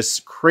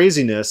justice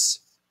craziness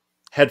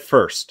head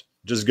first.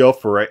 Just go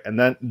for it.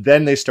 And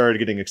then they started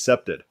getting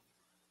accepted.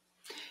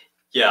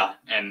 Yeah,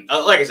 and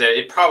like I said,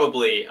 it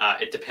probably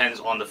it depends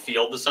on the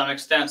field to some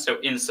extent. So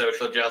in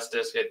social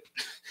justice,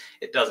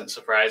 it doesn't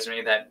surprise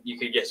me that you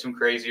could get some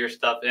crazier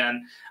stuff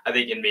in. I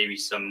think in maybe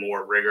some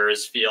more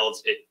rigorous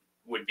fields, it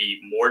would be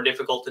more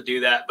difficult to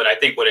do that. But I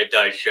think what it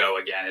does show,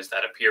 again, is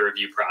that a peer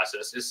review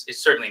process is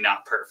certainly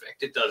not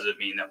perfect. It doesn't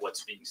mean that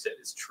what's being said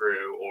is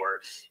true or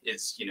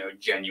is,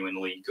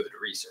 genuinely good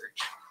research.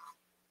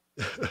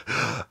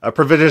 A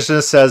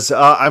provisionist says,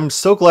 I'm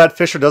so glad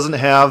Fisher doesn't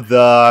have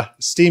the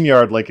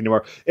SteamYard link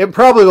anymore. It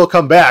probably will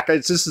come back.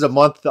 This is a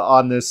month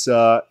on this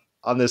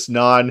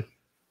non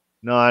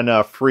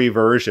free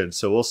version,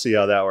 so we'll see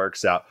how that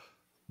works out.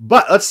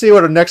 But let's see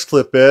what our next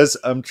clip is.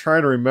 I'm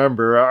trying to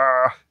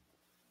remember.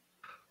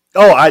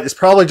 It's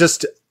probably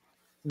just,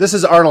 this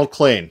is Arnold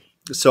Klein.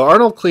 So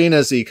Arnold Klein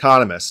is the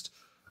economist.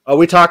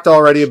 We talked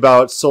already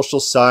about social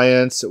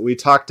science. We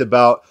talked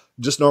about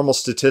just normal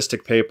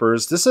statistic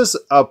papers. This is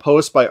a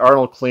post by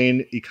Arnold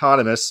Klein,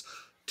 Economist,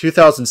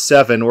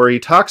 2007, where he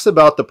talks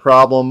about the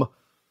problem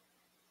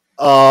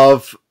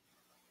of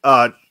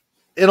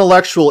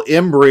intellectual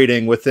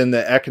inbreeding within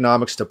the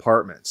economics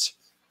departments.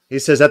 He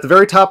says at the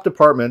very top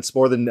departments,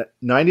 more than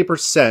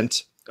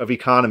 90% of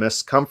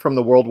economists come from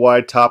the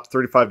worldwide top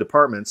 35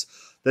 departments.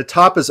 The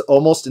top is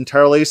almost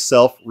entirely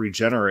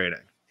self-regenerating.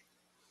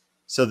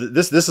 So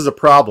this is a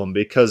problem,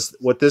 because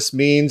what this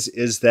means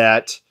is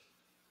that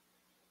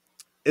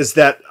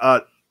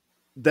the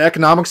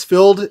economics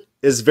field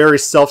is very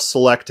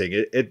self-selecting.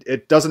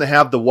 It doesn't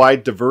have the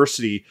wide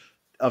diversity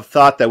of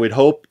thought that we'd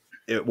hope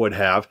it would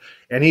have.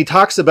 And he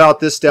talks about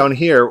this down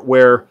here,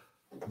 where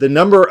the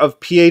number of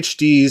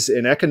PhDs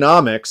in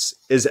economics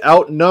is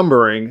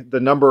outnumbering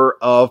the number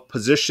of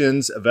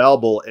positions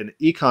available in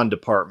econ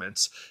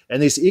departments.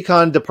 And these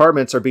econ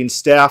departments are being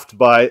staffed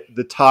by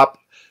the top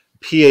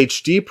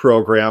PhD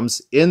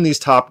programs in these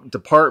top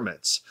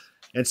departments.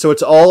 And so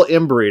it's all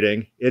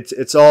inbreeding.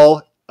 It's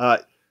all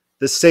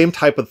the same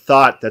type of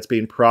thought that's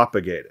being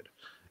propagated.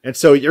 And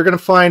so you're going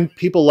to find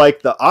people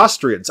like the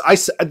Austrians.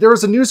 There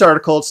was a news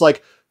article. It's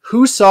like,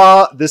 who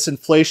saw this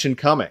inflation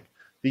coming?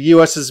 The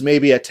U.S. is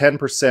maybe at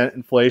 10%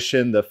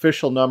 inflation. The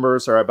official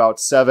numbers are about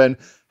 7.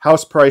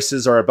 House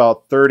prices are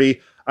about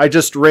 30. I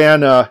just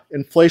ran an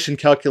inflation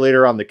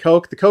calculator on the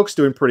Coke. The Coke's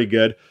doing pretty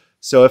good.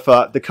 So if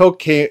the Coke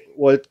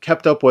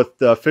kept up with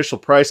the official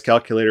price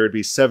calculator, it'd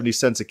be 70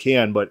 cents a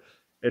can, but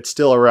it's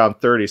still around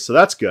 30. So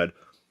that's good.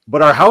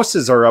 But our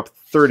houses are up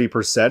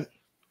 30%.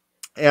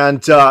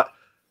 And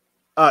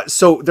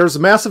so there's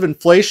massive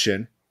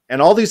inflation.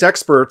 And all these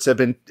experts have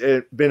been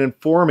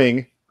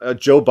informing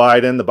Joe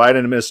Biden, the Biden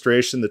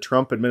administration, the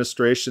Trump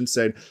administration,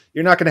 saying,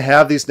 you're not going to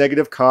have these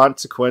negative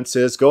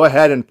consequences. Go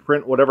ahead and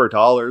print whatever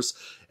dollars.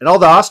 And all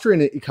the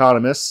Austrian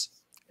economists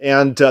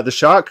and the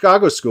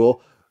Chicago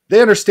School,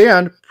 they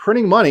understand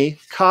printing money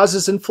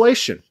causes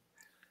inflation.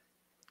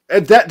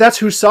 And that's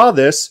who saw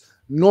this.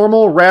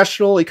 Normal,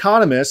 rational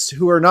economists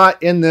who are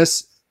not in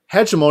this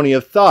hegemony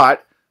of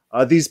thought,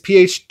 these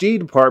PhD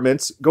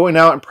departments going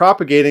out and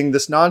propagating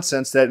this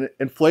nonsense that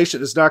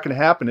inflation is not going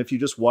to happen if you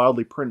just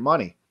wildly print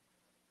money.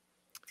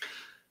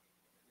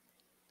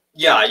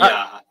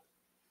 Yeah.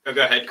 Oh,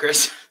 go ahead,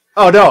 Chris.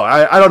 Oh, no,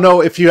 I don't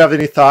know if you have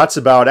any thoughts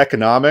about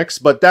economics,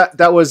 but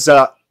that was,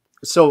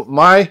 so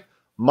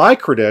my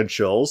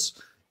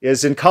credentials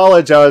is in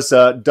college. I was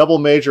a double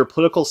major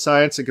political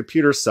science and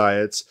computer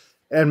science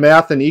and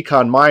math and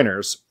econ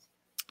minors.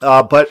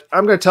 But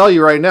I'm going to tell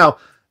you right now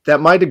that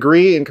my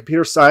degree in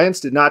computer science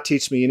did not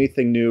teach me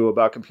anything new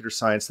about computer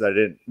science that I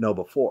didn't know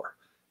before.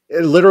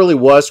 It literally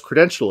was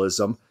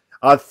credentialism.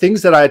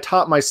 Things that I had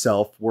taught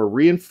myself were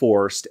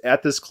reinforced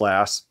at this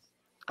class.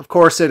 Of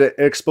course, it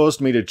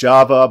exposed me to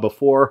Java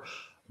before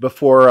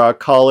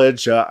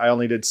college. I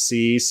only did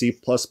C, C++,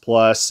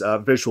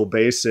 Visual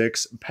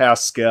Basics,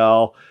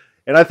 Pascal,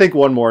 and I think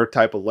one more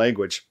type of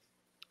language.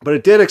 But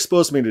it did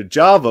expose me to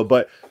Java,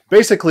 but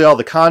basically all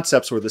the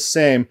concepts were the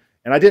same,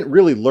 and I didn't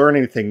really learn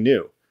anything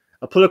new.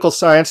 Political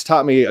science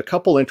taught me a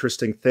couple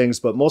interesting things,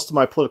 but most of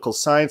my political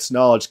science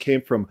knowledge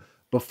came from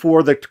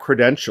before the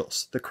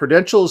credentials. The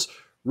credentials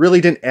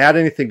really didn't add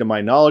anything to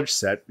my knowledge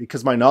set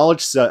because my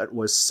knowledge set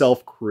was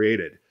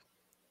self-created.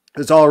 It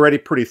was already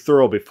pretty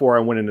thorough before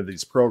I went into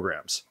these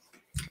programs.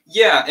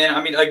 Yeah, and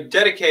I mean, a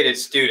dedicated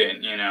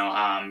student,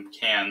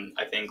 can,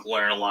 I think,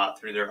 learn a lot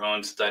through their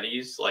own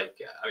studies.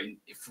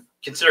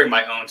 Considering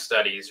my own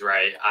studies,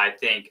 right, I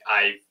think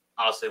I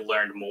honestly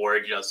learned more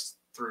just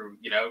through,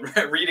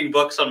 reading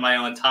books on my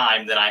own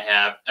time than I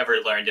have ever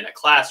learned in a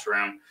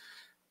classroom.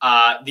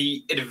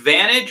 The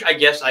advantage, I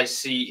guess, I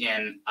see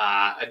in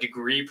a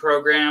degree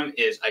program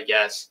is, I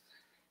guess,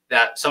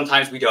 that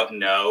sometimes we don't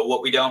know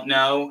what we don't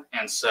know.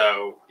 And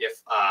so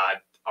if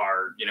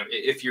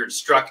if your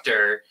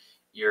instructor,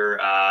 your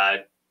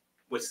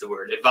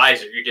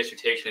advisor, your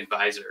dissertation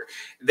advisor,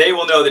 they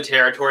will know the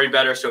territory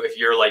better. So if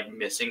you're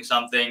missing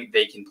something,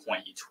 they can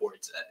point you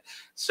towards it.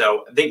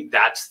 So I think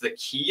that's the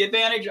key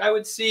advantage I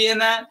would see in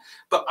that.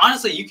 But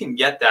honestly, you can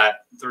get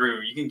that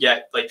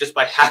just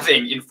by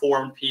having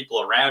informed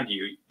people around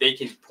you, they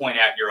can point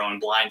out your own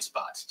blind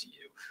spots to you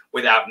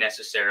without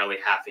necessarily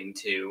having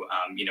to,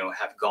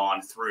 have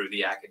gone through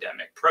the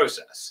academic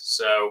process.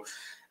 So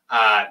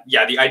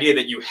the idea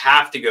that you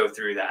have to go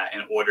through that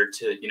in order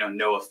to,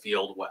 know a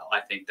field well, I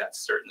think that's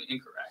certainly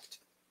incorrect.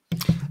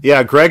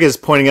 Yeah, Greg is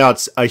pointing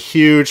out a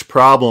huge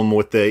problem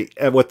with the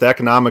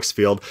economics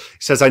field.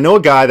 He says, I know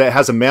a guy that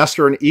has a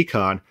master in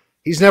econ.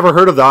 He's never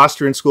heard of the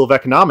Austrian School of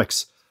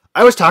Economics.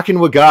 I was talking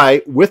to a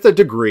guy with a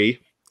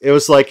degree. It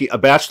was like a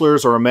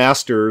bachelor's or a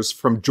master's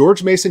from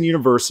George Mason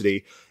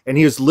University. And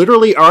he was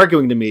literally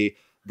arguing to me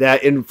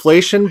that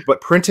inflation,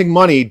 but printing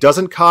money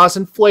doesn't cause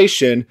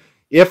inflation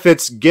if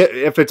it's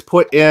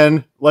put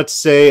in, let's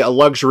say, a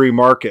luxury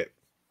market.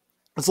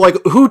 It's like,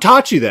 who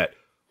taught you that?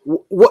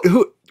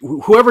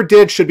 Whoever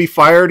did should be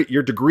fired.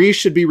 Your degree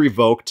should be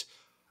revoked.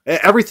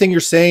 Everything you're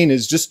saying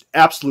is just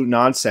absolute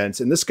nonsense.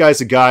 And this guy's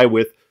a guy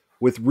with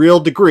with real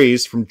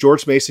degrees from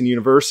George Mason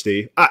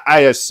University.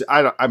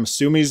 I'm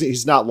assuming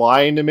he's not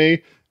lying to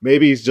me.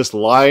 Maybe he's just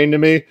lying to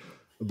me.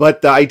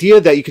 But the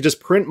idea that you could just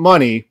print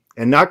money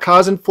and not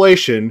cause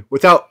inflation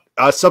without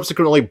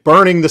subsequently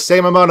burning the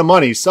same amount of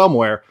money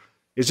somewhere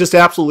is just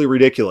absolutely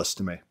ridiculous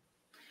to me.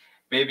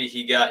 Maybe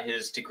he got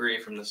his degree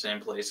from the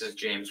same place as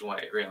James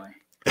White, really.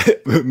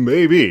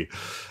 Maybe.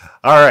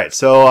 All right,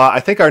 so I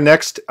think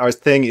our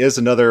thing is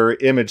another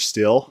image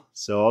still.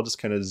 So I'll just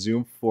kind of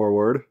zoom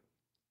forward.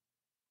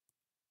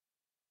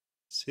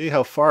 See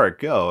how far it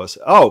goes.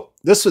 Oh,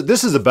 this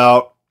is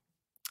about,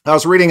 I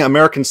was reading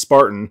American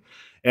Spartan,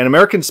 and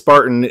American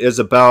Spartan is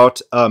about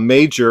a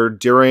major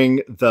during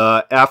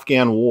the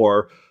Afghan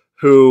War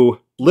who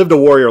lived a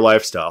warrior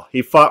lifestyle.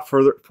 He fought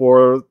for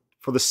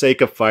the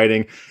sake of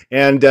fighting,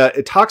 and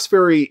it talks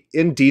very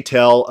in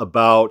detail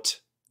about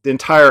the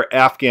entire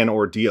Afghan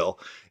ordeal.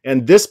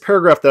 And this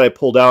paragraph that I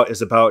pulled out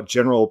is about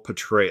General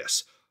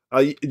Petraeus.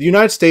 The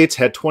United States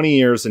had 20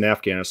 years in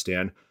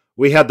Afghanistan.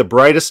 We had the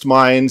brightest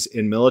minds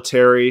in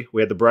military.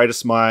 We had the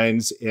brightest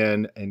minds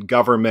in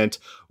government.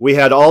 We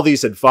had all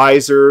these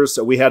advisors.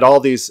 We had all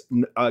these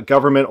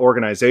government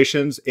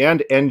organizations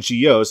and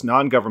NGOs,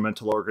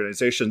 non-governmental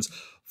organizations,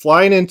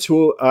 flying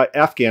into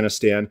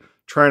Afghanistan,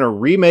 trying to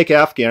remake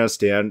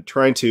Afghanistan,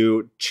 trying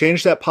to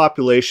change that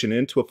population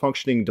into a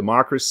functioning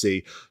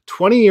democracy.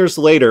 20 years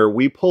later,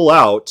 we pull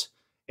out,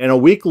 and a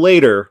week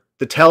later,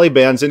 the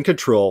Taliban's in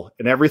control,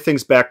 and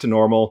everything's back to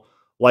normal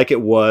like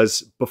it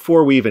was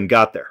before we even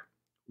got there.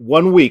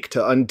 1 week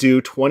to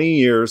undo 20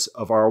 years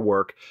of our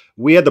work.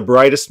 We had the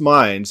brightest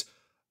minds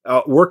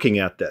working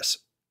at this.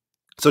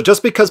 So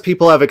just because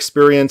people have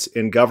experience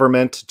in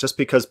government, just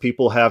because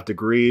people have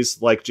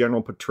degrees like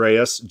General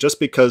Petraeus, just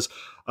because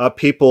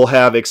people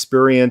have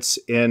experience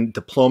in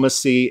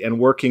diplomacy and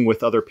working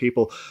with other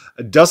people,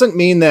 doesn't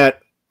mean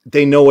that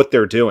they know what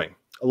they're doing.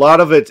 A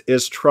lot of it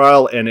is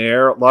trial and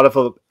error. A lot of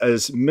it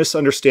is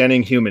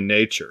misunderstanding human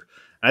nature.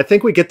 And I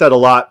think we get that a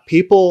lot.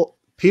 People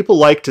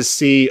like to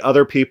see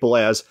other people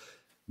as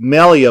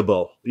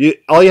malleable.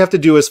 All you have to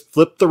do is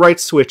flip the right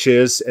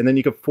switches, and then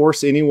you can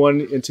force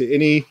anyone into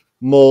any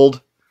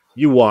mold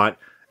you want.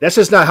 That's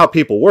just not how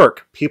people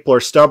work. People are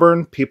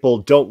stubborn. People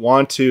don't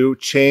want to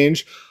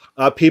change.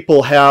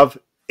 People have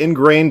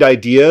ingrained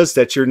ideas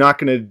that you're not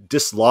going to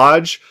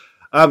dislodge.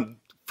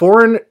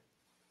 Foreign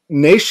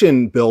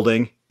nation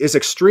building is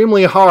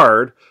extremely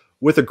hard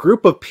with a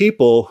group of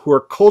people who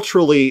are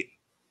culturally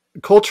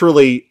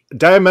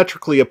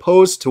diametrically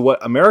opposed to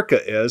what America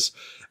is.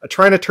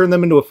 Trying to turn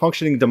them into a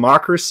functioning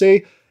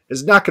democracy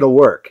is not going to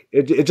work.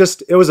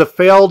 It was a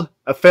failed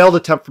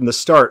attempt from the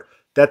start.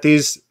 That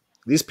these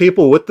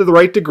people with the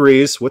right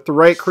degrees, with the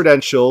right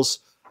credentials,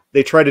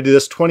 they try to do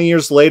this 20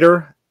 years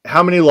later.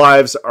 How many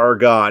lives are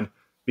gone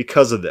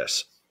because of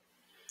this?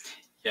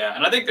 Yeah,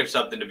 and I think there's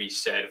something to be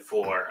said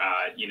for,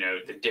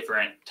 the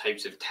different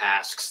types of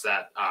tasks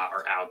that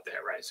are out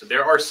there, right? So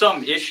there are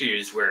some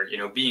issues where,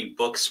 being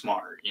book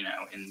smart, in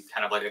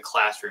kind of like a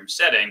classroom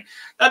setting,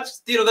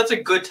 that's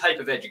a good type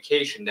of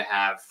education to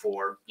have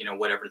for,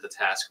 whatever the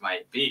task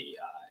might be,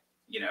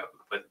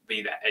 but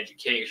be that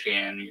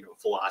education,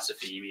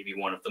 philosophy, maybe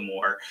one of the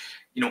more,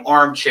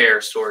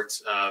 armchair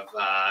sorts of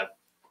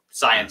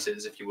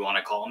sciences, if you want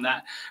to call them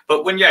that.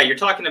 But when, you're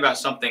talking about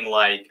something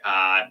like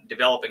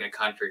developing a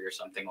country or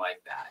something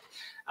like that,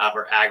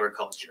 or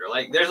agriculture,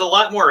 like there's a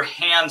lot more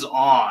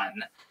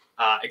hands-on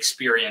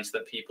experience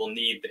that people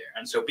need there.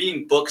 And so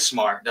being book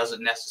smart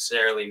doesn't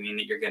necessarily mean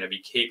that you're going to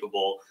be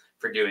capable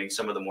for doing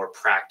some of the more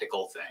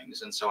practical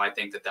things. And so I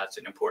think that that's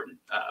an important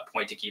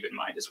point to keep in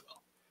mind as well.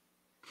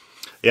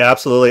 Yeah,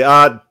 absolutely.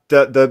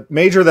 The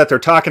major that they're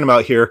talking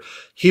about here,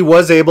 he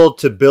was able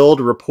to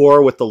build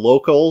rapport with the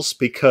locals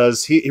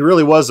because he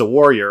really was a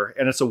warrior,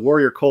 and it's a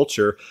warrior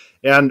culture.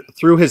 And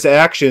through his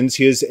actions,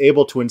 he is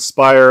able to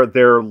inspire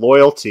their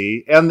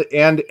loyalty and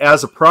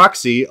as a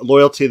proxy,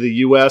 loyalty to the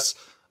U.S.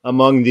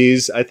 among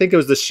these. I think it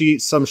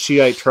was some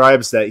Shiite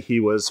tribes that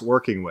he was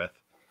working with.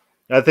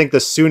 I think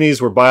the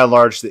Sunnis were by and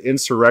large the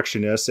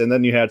insurrectionists, and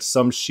then you had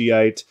some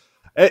Shiite.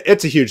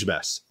 It's a huge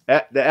mess.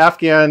 The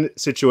Afghan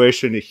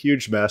situation, a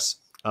huge mess.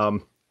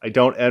 I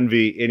don't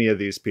envy any of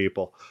these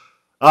people.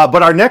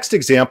 But our next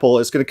example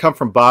is going to come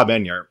from Bob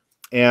Enyart.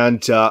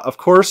 And of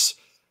course,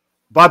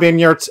 Bob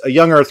Enyart's a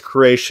young earth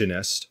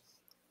creationist.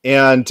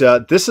 And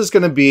this is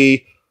going to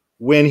be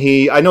when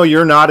I know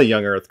you're not a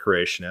young earth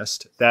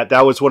creationist.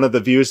 That was one of the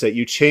views that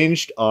you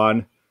changed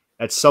on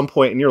at some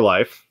point in your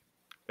life.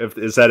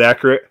 Is that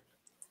accurate?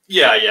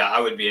 Yeah, I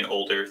would be an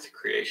old Earth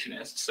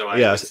creationist. So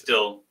I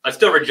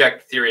still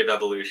reject the theory of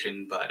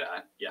evolution, but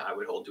I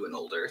would hold to an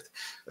old Earth.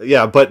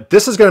 Yeah, but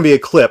this is going to be a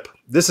clip.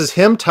 This is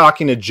him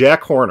talking to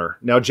Jack Horner.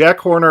 Now, Jack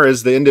Horner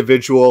is the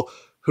individual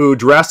who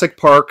Jurassic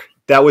Park,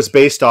 that was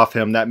based off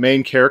him, that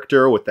main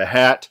character with the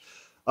hat.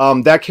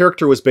 That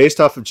character was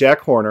based off of Jack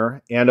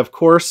Horner. And of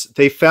course,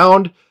 they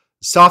found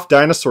soft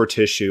dinosaur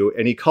tissue,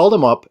 and he called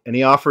him up and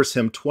he offers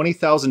him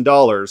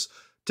 $20,000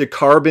 to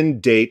carbon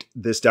date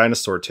this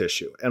dinosaur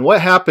tissue. And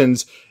what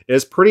happens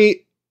is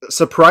pretty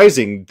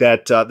surprising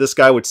that this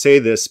guy would say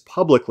this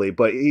publicly,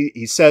 but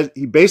he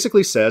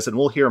basically says, and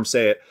we'll hear him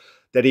say it,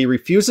 that he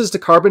refuses to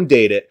carbon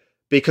date it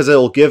because it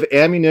will give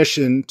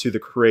ammunition to the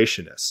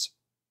creationists.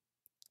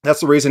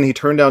 That's the reason he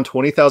turned down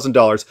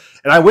 $20,000.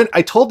 And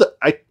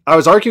I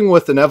was arguing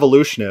with an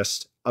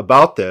evolutionist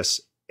about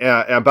this,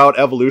 about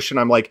evolution.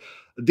 I'm like,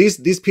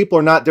 these people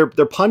are not, they're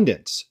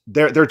pundits.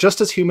 They're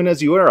just as human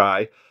as you or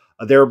I.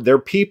 They're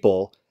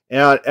people.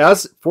 And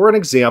as for an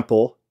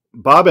example,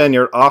 Bob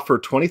Enyart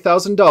offered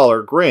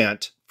 $20,000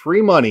 grant,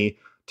 free money,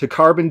 to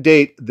carbon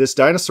date this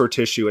dinosaur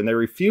tissue, and they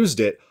refused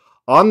it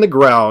on the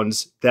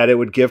grounds that it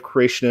would give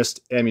creationist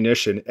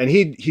ammunition. And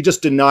he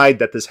just denied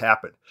that this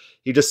happened.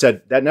 He just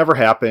said, that never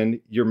happened.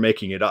 You're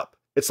making it up.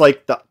 It's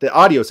like the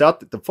audio's out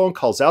there, the phone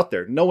call's out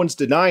there. No one's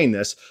denying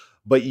this,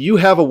 but you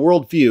have a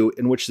worldview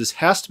in which this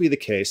has to be the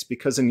case,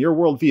 because in your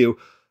worldview,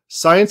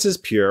 science is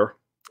pure.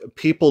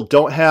 People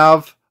don't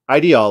have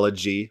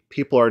ideology.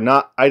 People are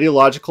not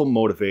ideological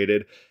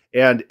motivated,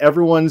 and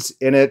everyone's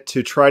in it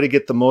to try to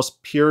get the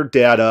most pure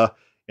data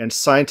and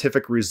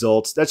scientific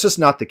results. That's just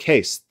not the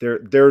case.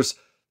 There's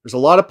a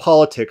lot of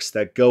politics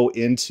that go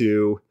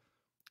into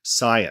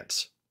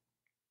science.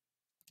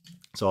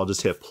 So I'll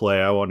just hit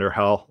play. I wonder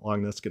how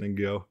long that's going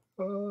to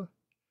go.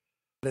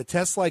 A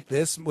test like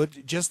this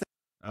would just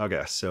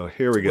Okay, so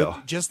here we go.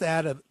 just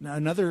add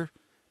another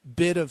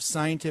bit of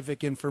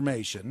scientific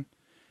information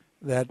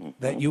that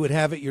you would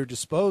have at your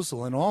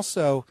disposal. And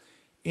also,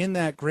 in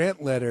that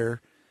grant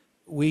letter,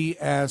 we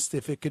asked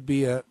if it could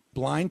be a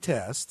blind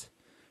test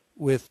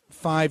with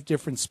 5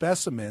 different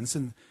specimens,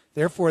 and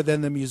therefore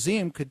then the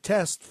museum could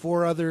test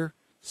 4 other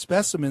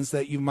specimens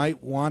that you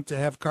might want to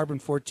have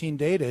carbon-14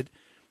 dated,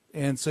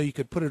 and so you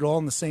could put it all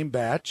in the same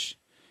batch,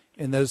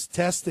 and those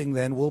testing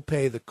then will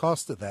pay the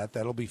cost of that.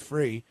 That'll be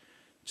free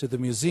to the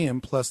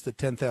museum plus the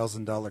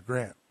 $10,000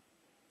 grant.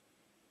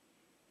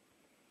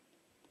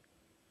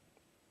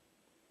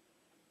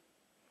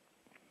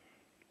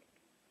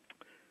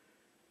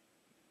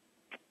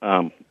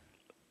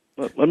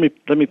 Let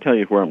me tell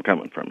you where I'm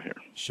coming from here.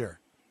 Sure.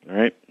 All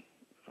right.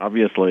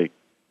 Obviously,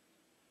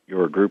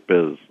 your group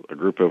is a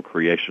group of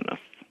creationists.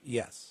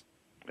 Yes.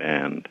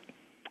 And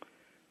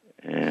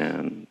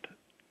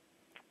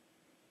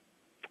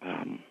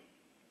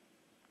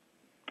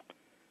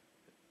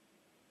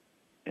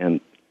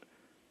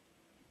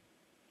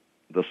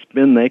the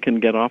spin they can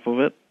get off of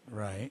it,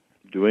 right,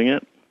 doing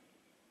it,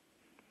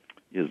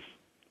 is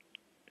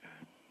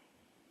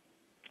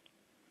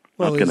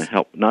not going to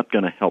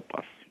help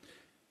us.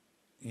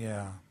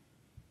 Yeah.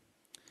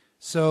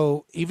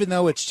 So even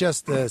though it's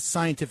just a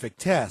scientific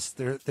test,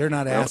 they're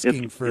not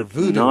asking for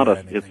voodoo or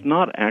anything. It's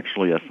not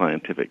actually a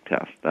scientific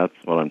test. That's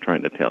what I'm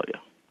trying to tell you.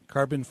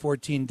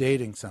 Carbon-14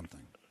 dating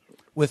something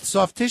with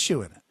soft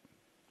tissue in it.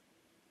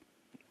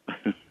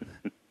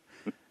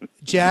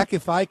 Jack,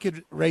 if I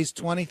could raise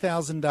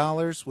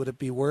 $20,000, would it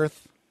be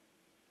worth?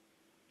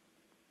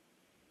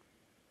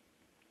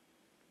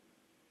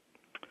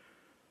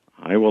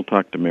 I will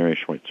talk to Mary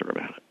Schweitzer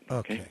about it.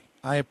 Okay.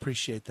 I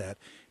appreciate that.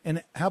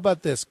 And how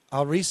about this?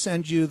 I'll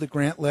resend you the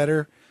grant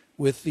letter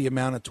with the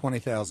amount of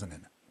 $20,000 in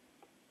it.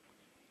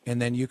 And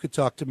then you could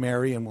talk to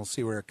Mary and we'll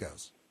see where it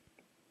goes.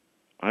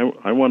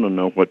 I want to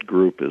know what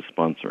group is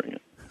sponsoring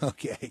it.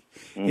 Okay.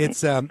 Mm-hmm.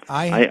 It's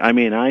I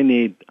mean I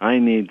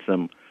need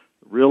some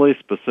really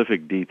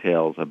specific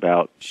details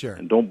about. Sure.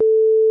 And don't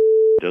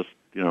just,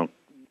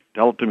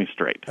 tell it to me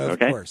straight,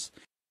 okay? Of course.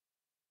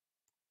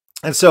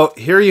 And so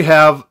here you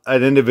have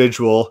an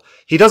individual.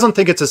 He doesn't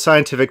think it's a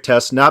scientific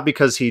test, not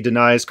because he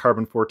denies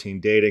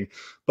carbon-14 dating,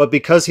 but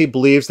because he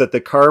believes that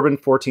the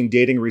carbon-14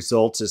 dating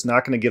results is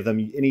not going to give them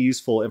any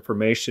useful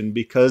information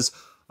because,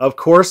 of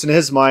course, in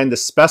his mind, the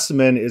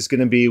specimen is going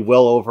to be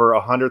well over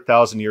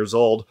 100,000 years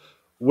old,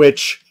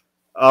 which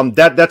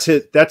that's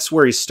it. That's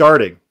where he's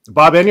starting.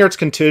 Bob Enyart's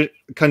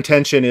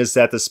contention is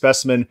that the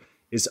specimen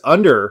is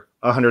under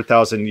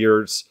 100,000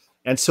 years.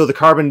 And so the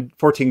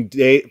carbon-14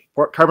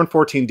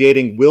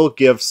 dating will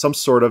give some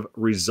sort of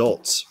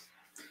results.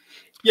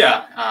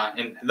 Yeah,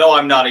 and though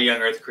I'm not a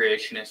young Earth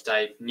creationist,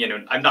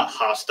 I'm not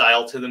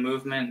hostile to the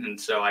movement, and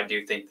so I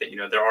do think that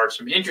there are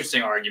some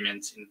interesting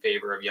arguments in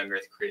favor of young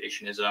Earth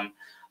creationism,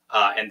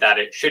 and that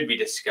it should be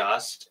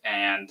discussed.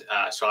 And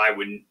so I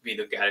wouldn't be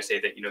the guy to say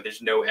that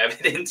there's no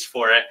evidence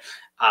for it.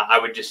 I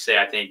would just say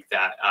I think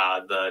that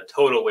the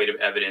total weight of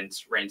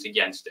evidence reigns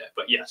against it.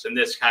 But yes, in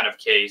this kind of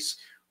case,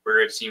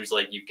 where it seems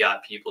like you've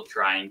got people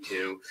trying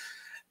to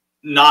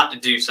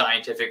not do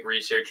scientific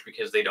research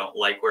because they don't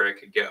like where it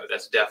could go.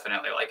 That's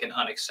definitely like an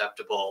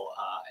unacceptable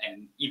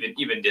and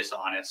even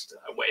dishonest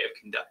way of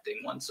conducting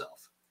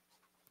oneself.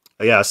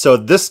 Yeah, so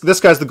this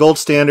guy's the gold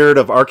standard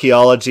of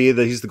archaeology.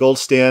 He's the gold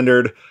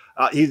standard.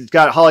 He's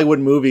got Hollywood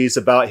movies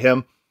about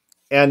him.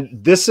 And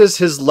this is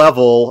his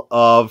level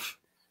of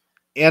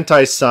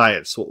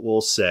anti-science,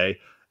 we'll say.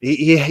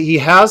 He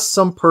has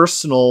some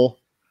personal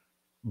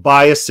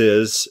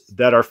biases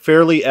that are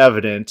fairly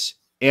evident,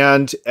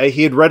 and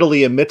he'd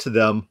readily admit to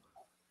them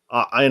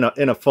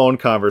in a phone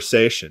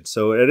conversation.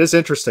 So it is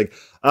interesting.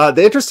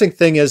 The interesting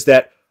thing is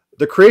that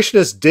the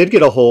creationists did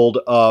get a hold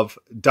of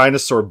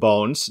dinosaur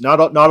bones.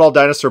 Not all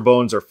dinosaur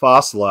bones are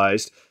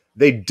fossilized.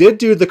 They did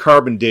do the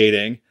carbon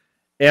dating,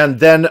 and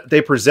then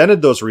they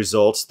presented those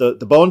results. The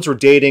bones were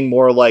dating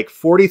more like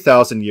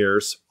 40,000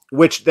 years,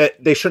 which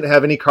that they shouldn't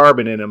have any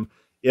carbon in them.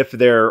 If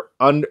they're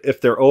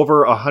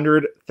over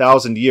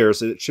 100,000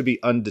 years, it should be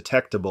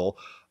undetectable.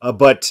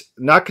 But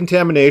not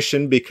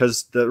contamination,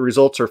 because the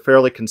results are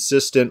fairly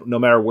consistent no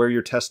matter where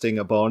you're testing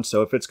a bone.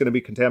 So if it's going to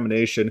be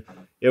contamination,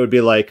 it would be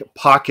like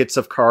pockets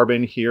of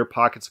carbon here,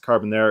 pockets of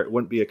carbon there. It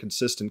wouldn't be a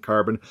consistent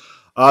carbon.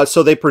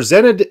 So they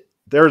presented,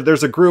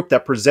 there's a group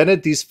that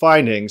presented these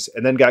findings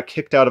and then got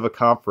kicked out of a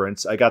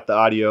conference. I got the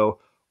audio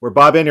where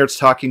Bob Enyart's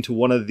talking to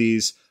one of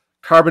these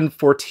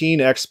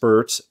carbon-14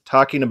 experts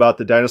talking about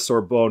the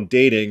dinosaur bone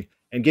dating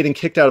and getting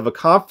kicked out of a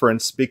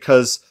conference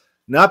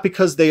not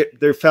because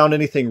they found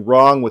anything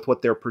wrong with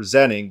what they're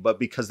presenting, but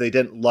because they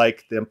didn't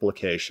like the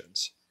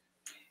implications.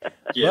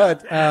 Yeah.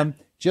 But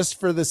just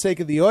for the sake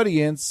of the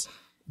audience,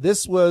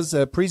 this was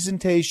a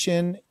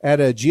presentation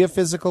at a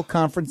geophysical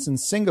conference in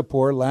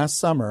Singapore last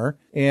summer,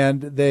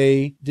 and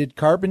they did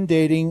carbon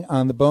dating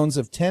on the bones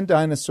of 10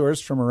 dinosaurs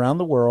from around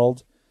the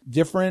world,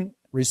 different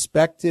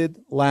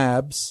respected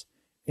labs,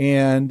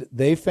 and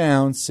they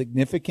found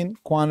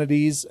significant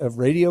quantities of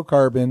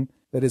radiocarbon,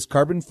 that is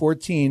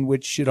carbon-14,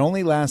 which should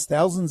only last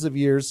thousands of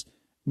years,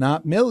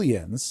 not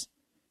millions.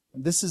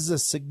 This is a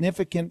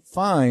significant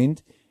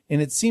find,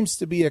 and it seems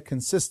to be a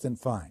consistent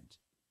find.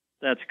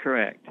 That's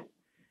correct.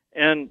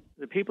 And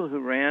the people who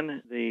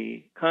ran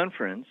the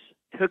conference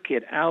took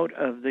it out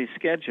of the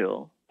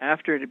schedule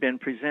after it had been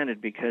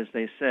presented because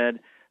they said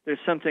there's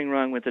something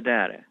wrong with the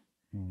data,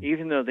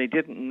 even though they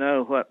didn't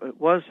know what it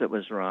was that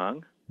was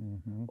wrong,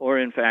 or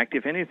in fact,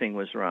 if anything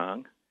was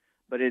wrong,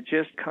 but it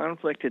just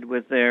conflicted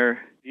with their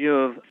view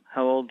of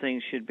how old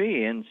things should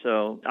be. And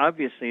so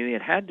obviously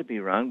it had to be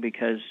wrong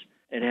because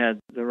it had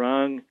the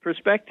wrong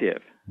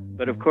perspective.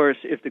 But of course,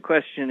 if the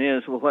question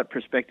is, well, what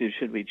perspective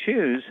should we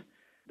choose,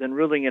 then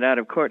ruling it out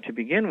of court to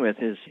begin with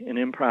is an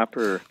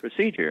improper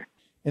procedure.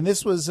 And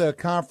this was a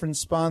conference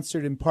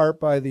sponsored in part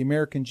by the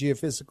American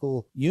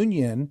Geophysical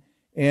Union.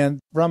 And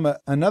from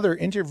another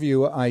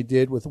interview I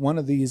did with one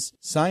of these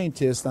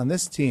scientists on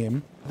this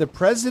team, the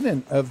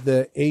president of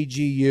the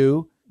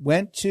AGU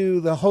went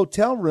to the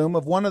hotel room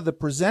of one of the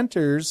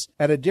presenters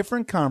at a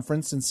different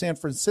conference in San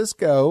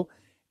Francisco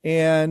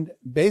and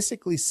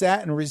basically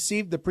sat and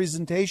received the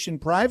presentation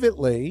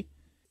privately.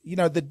 You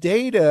know, the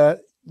data,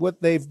 what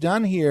they've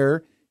done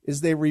here is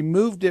they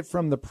removed it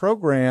from the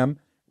program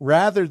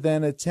rather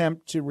than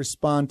attempt to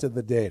respond to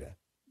the data.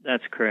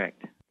 That's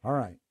correct. All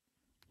right.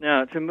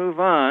 Now, to move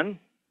on,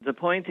 the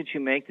point that you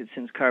make that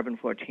since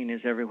carbon-14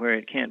 is everywhere,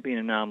 it can't be an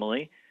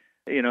anomaly.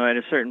 You know, at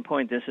a certain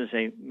point, this is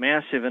a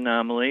massive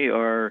anomaly,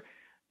 or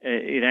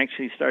it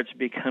actually starts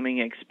becoming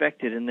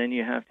expected, and then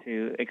you have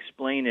to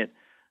explain it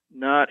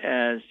not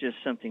as just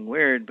something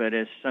weird, but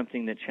as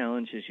something that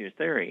challenges your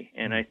theory.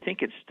 And I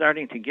think it's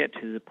starting to get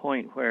to the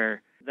point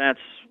where that's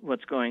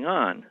what's going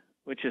on,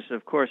 which is,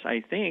 of course,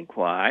 I think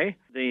why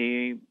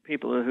the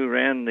people who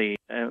ran the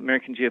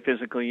American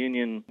Geophysical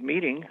Union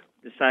meeting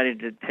decided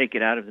to take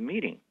it out of the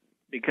meeting,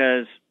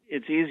 because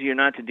it's easier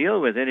not to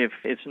deal with it if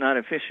it's not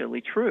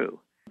officially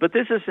true. But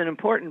this is an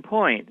important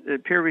point. The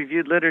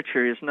peer-reviewed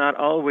literature is not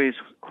always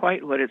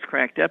quite what it's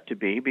cracked up to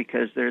be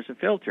because there's a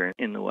filter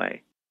in the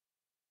way.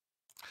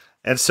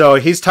 And so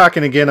he's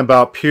talking again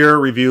about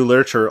peer-reviewed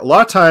literature. A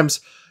lot of times,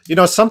 you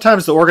know,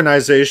 sometimes the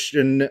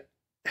organization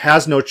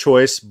has no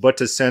choice but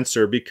to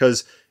censor,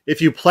 because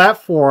if you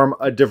platform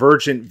a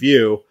divergent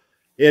view,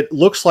 it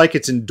looks like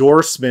it's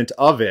endorsement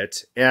of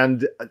it,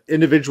 and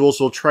individuals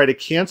will try to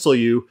cancel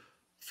you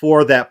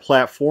for that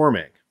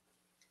platforming.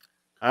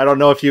 I don't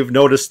know if you've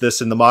noticed this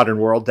in the modern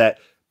world, that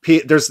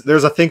there's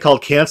a thing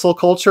called cancel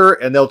culture,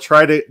 and they'll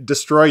try to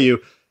destroy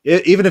you,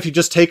 even if you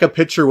just take a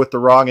picture with the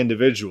wrong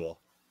individual.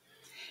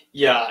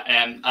 Yeah,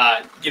 and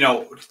you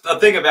know, the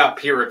thing about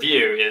peer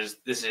review is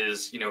this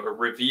is, you know, a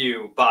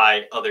review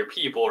by other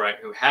people, right,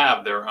 who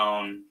have their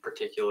own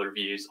particular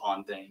views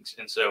on things.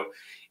 And so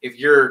if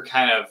you're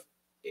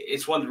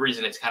it's one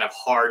reason it's kind of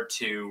hard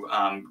to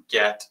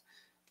get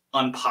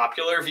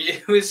unpopular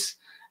views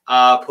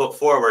put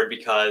forward,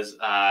 because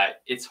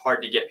it's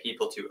hard to get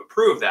people to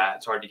approve that.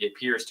 It's hard to get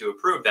peers to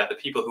approve that, the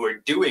people who are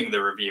doing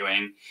the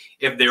reviewing,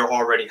 if they're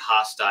already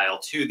hostile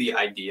to the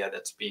idea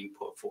that's being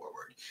put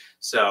forward.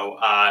 So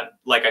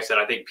like I said,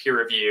 I think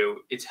peer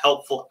review, it's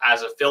helpful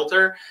as a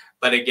filter,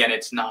 but again,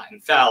 it's not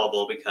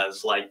infallible,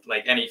 because like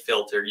any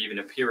filter, even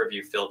a peer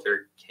review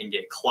filter can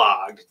get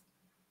clogged.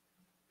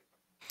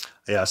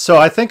 Yeah, so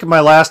I think my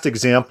last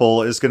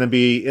example is going to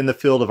be in the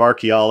field of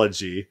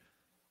archaeology.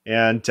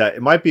 And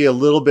it might be a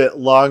little bit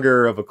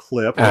longer of a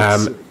clip.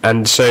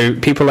 And so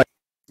people like...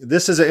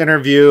 This is an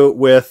interview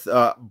with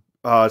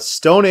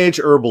Stone Age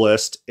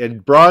herbalist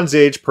and Bronze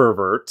Age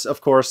perverts,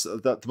 of course,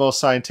 the most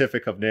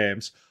scientific of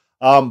names.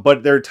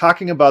 But they're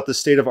talking about the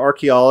state of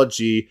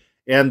archaeology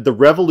and the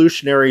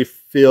revolutionary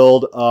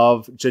field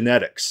of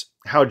genetics.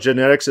 How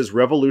genetics is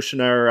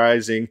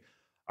revolutionizing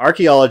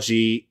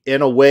archaeology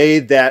in a way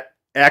that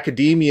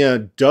academia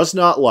does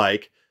not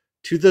like,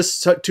 to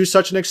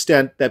such an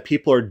extent that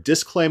people are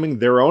disclaiming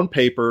their own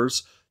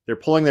papers. They're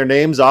pulling their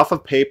names off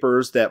of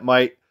papers that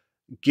might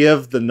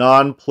give the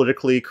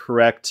non-politically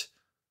correct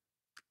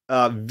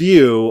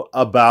view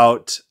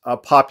about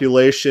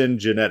population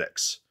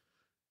genetics.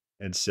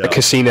 And so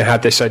Cassina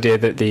had this idea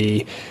that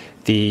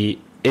the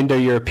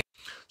Indo-European.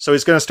 So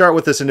he's going to start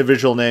with this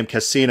individual named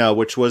Cassina,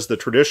 which was the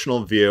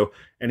traditional view,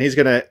 and he's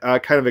going to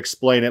kind of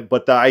explain it.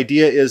 But the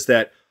idea is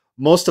that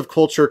most of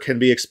culture can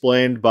be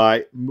explained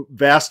by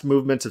vast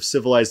movements of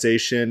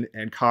civilization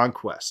and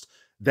conquest,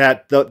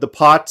 that the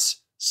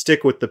pots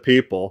stick with the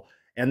people.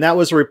 And that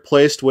was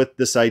replaced with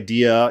this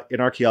idea in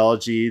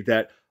archaeology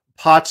that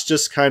pots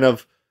just kind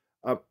of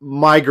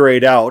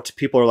migrate out.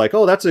 People are like,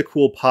 oh, that's a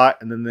cool pot,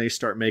 and then they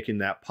start making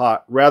that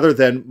pot, rather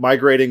than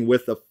migrating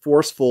with a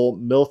forceful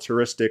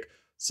militaristic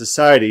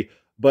society.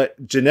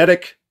 But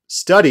genetic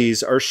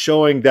studies are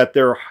showing that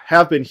there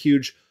have been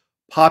huge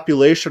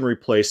population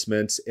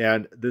replacements,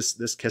 and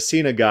this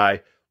Cassina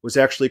guy was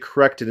actually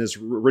correct in his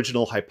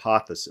original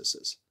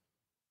hypotheses.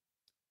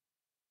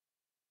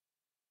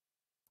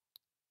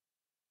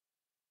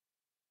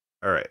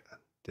 All right.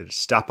 Did it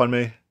stop on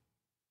me?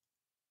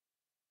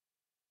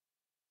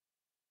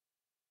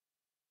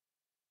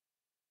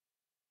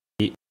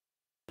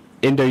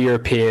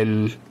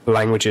 Indo-European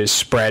languages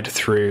spread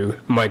through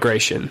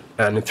migration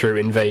and through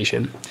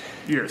invasion.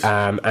 Yes.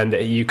 And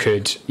you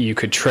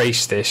could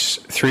trace this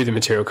through the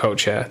material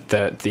culture,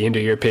 that the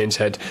Indo-Europeans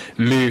had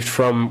moved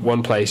from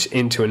one place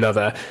into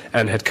another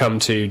and had come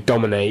to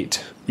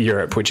dominate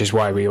Europe, which is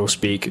why we all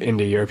speak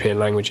Indo-European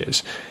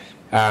languages.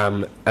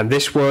 And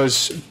this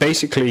was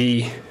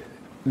basically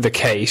the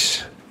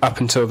case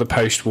up until the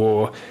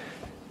post-war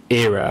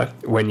era,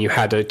 when you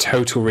had a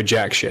total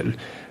rejection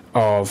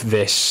of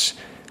this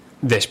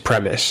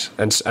premise,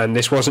 and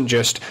this wasn't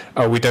just,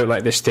 oh, we don't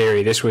like this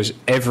theory. This was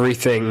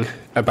everything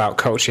about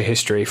culture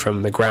history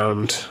from the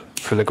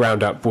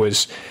ground up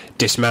was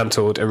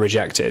dismantled and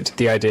rejected.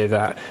 The idea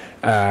that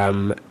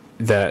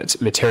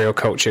that material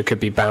culture could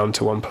be bound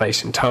to one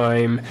place in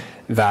time,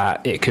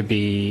 that it could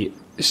be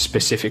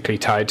specifically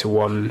tied to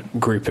one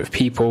group of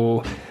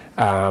people,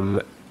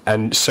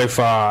 and so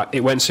far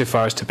it went so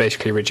far as to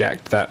basically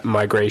reject that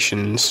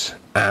migrations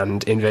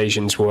and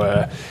invasions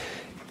were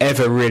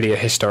ever really a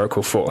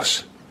historical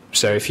force.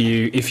 So if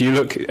you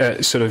look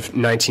at sort of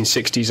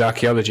 1960s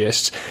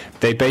archaeologists,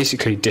 they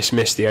basically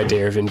dismiss the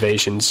idea of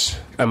invasions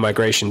and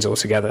migrations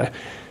altogether.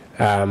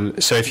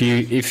 So if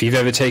you've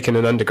ever taken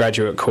an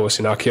undergraduate course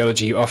in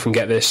archaeology, you often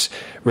get this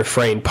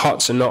refrain: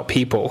 pots are not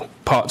people.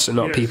 Pots are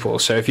not people.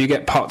 So if you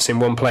get pots in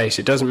one place,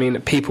 it doesn't mean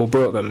that people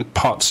brought them.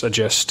 Pots are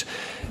just,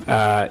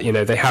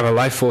 they have a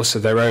life force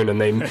of their own,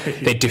 and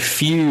they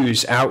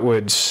diffuse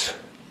outwards.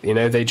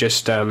 They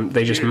just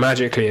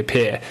magically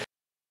appear.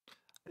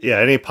 Yeah,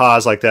 any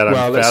pause like that,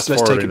 well, let's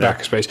take it back,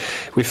 I suppose.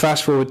 We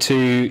fast forward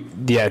to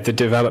the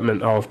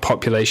development of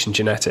population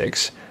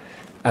genetics,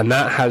 and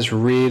that has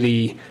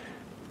really,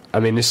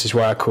 this is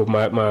why I called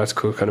my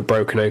article kind of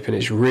Broken Open.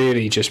 It's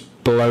really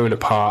just blown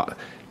apart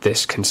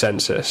this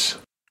consensus.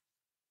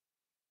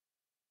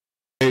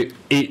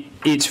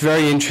 It's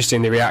very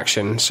interesting, the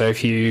reaction. So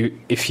if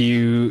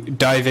you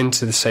dive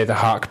into the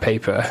Hark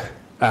paper,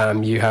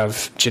 you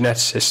have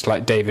geneticists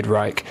like David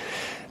Reich,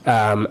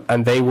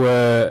 and they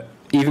were,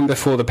 even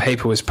before the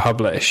paper was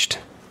published,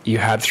 you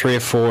had 3 or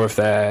 4 of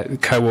their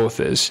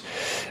co-authors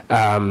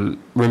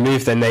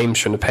remove their names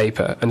from the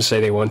paper and say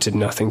they wanted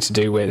nothing to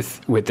do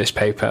with this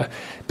paper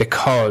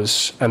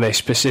because, and they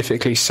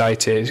specifically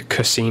cited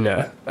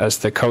Cassina as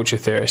the culture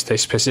theorist. They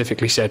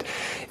specifically said,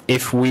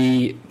 if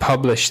we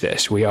publish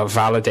this, we are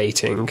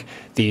validating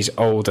these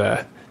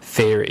older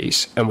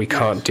theories, and we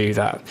can't do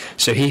that.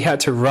 So he had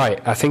to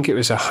write, I think it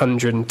was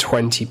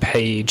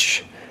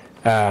 120-page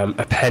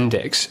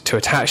appendix to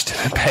attach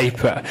to the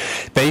paper,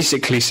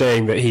 basically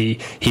saying that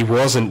he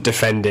wasn't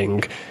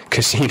defending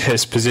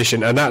Cassina's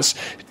position, and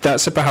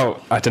that's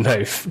about, I don't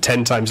know,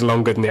 10 times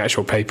longer than the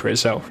actual paper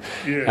itself.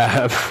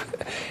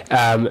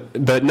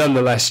 But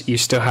nonetheless, you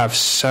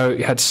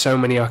had so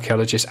many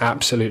archaeologists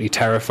absolutely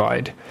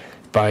terrified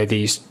by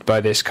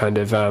this kind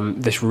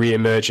of this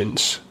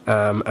re-emergence,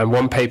 and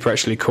one paper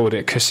actually called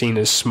it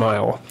Cassina's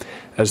smile,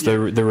 as the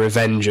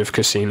revenge of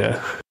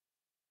Cassina.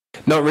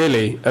 Not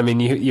really.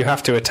 You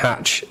have to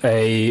attach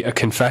a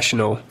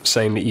confessional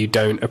saying that you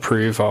don't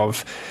approve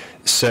of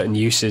certain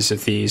uses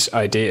of these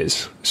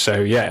ideas.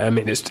 So yeah,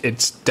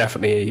 it's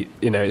definitely,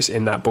 it's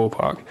in that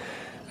ballpark.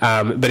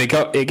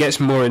 But it gets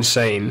more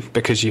insane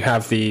because you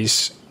have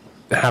these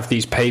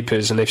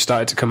papers, and they've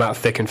started to come out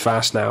thick and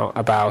fast now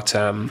about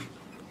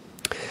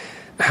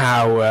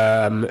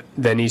how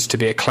there needs to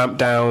be a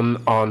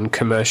clampdown on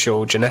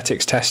commercial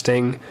genetics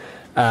testing,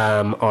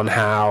 on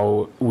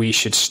how we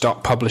should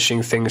stop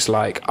publishing things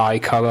like eye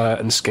color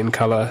and skin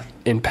color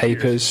in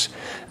papers,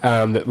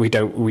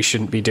 that we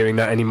shouldn't be doing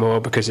that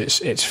anymore because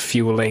it's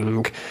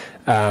fueling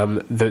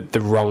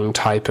the wrong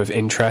type of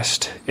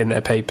interest in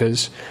their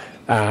papers.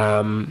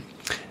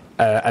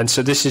 And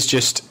so this is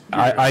just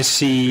I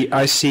see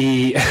I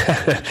see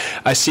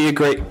a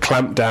great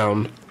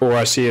clampdown, or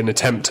I see an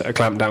attempt at a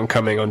clampdown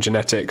coming on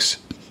genetics,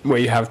 where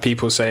you have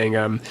people saying,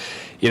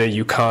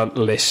 you can't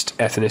list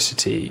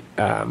ethnicity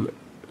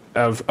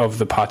of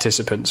the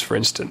participants, for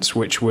instance,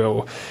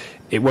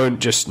 it won't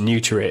just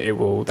neuter it.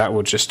 That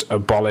will just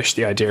abolish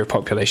the idea of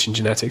population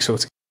genetics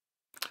altogether.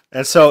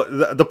 And so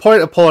the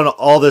point of pulling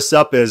all this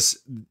up is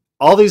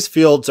all these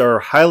fields are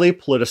highly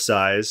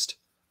politicized.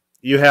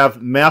 You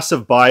have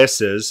massive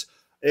biases.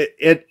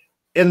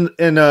 In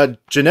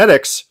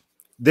genetics,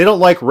 they don't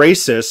like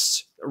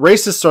racists.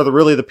 Racists are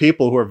really the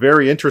people who are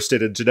very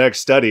interested in genetic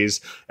studies.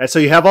 And so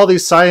you have all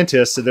these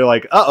scientists, and they're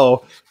like,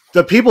 uh-oh,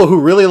 the people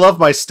who really love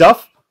my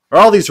stuff are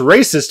all these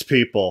racist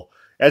people.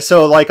 And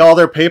so, like, all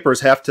their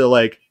papers have to,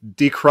 like,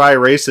 decry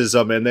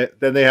racism, and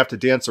then they have to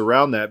dance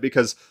around that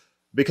because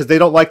they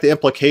don't like the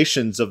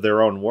implications of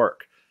their own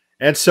work.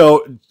 And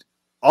so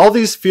all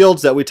these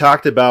fields that we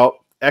talked about,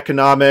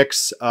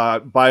 economics,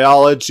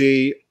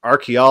 biology,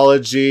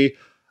 archaeology,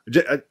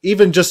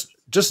 even just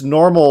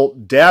normal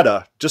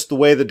data, just the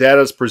way the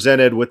data is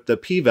presented with the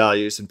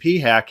p-values and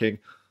p-hacking,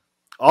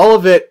 all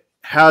of it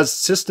has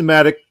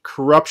systematic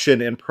corruption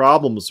and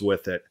problems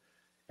with it.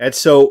 And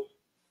so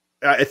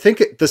I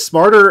think the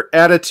smarter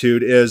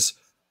attitude is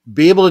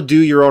be able to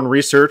do your own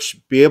research,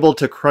 be able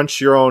to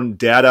crunch your own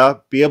data,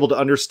 be able to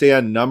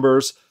understand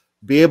numbers,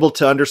 be able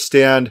to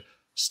understand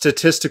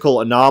statistical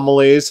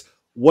anomalies,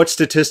 what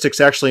statistics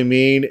actually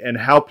mean, and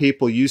how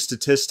people use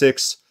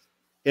statistics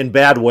in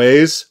bad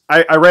ways.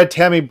 I read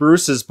Tammy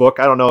Bruce's book.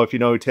 I don't know if you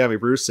know who Tammy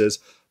Bruce is,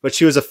 but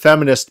she was a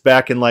feminist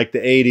back in like the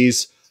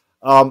 80s.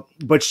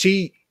 But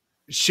she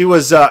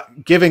was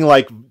giving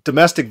like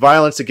domestic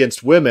violence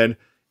against women,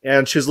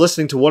 and she was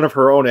listening to one of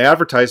her own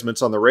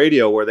advertisements on the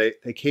radio where they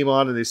came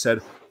on and they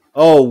said,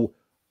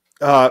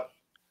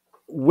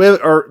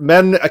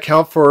 men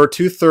account for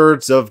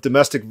 2/3 of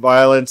domestic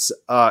violence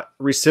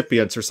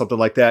recipients or something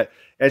like that.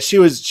 And she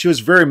was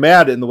very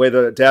mad in the way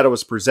the data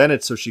was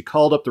presented. So she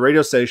called up the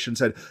radio station and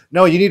said,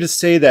 no, you need to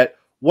say that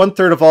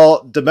 1/3 of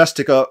all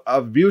domestic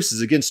abuse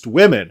is against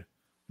women,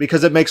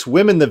 because it makes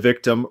women the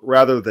victim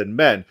rather than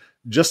men,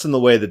 just in the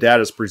way the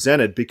data is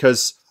presented.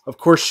 Because, of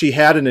course, she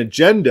had an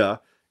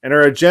agenda, and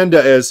her agenda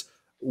is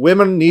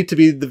women need to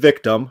be the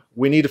victim.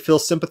 We need to feel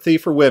sympathy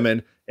for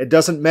women. It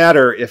doesn't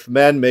matter if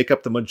men make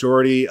up the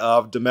majority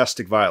of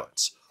domestic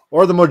violence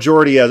or the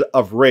majority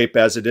of rape,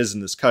 as it is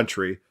in this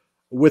country,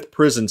 with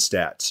prison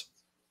stats.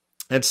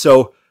 And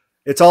so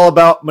it's all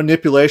about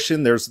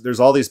manipulation. There's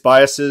all these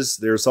biases.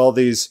 There's all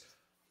these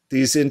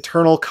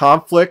internal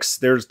conflicts.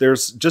 There's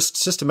just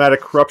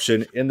systematic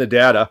corruption in the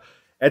data.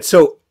 And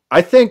so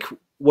I think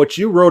what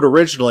you wrote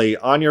originally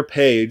on your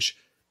page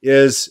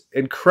is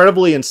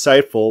incredibly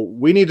insightful.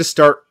 We need to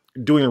start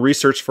doing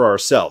research for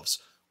ourselves.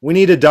 We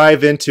need to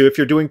dive into, if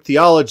you're doing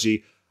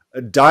theology,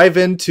 dive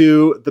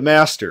into the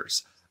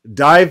masters,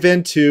 dive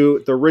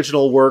into the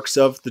original works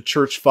of the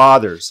church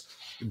fathers,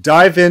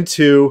 dive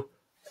into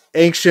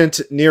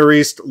ancient Near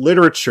East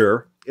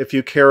literature if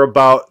you care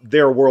about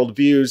their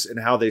worldviews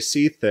and how they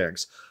see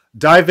things.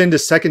 Dive into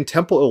Second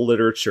Temple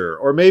literature,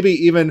 or maybe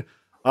even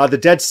the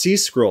Dead Sea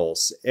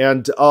Scrolls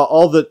and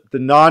all the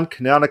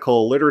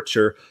non-canonical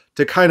literature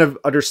to kind of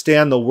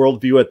understand the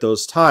worldview at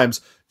those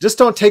times. Just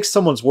don't take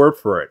someone's word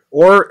for it.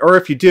 Or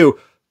if you do,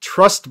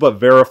 trust but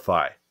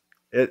verify.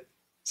 Is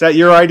that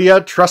your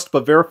idea? Trust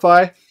but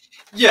verify?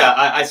 Yeah,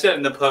 I said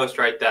in the post,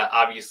 right, that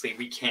obviously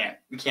we can't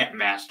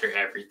master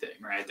everything,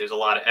 right? There's a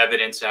lot of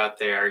evidence out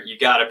there. You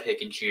got to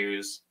pick and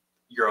choose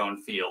your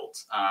own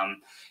fields.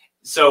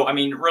 So, I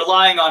mean,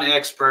 relying on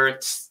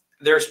experts,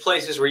 there's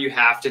places where you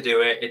have to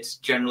do it. It's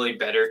generally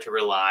better to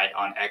rely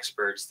on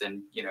experts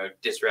than,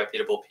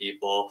 disreputable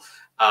people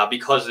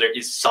because there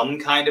is some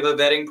kind of a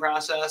vetting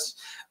process,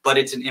 but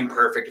it's an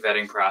imperfect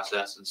vetting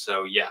process. And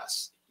so,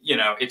 yes,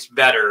 it's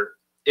better,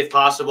 if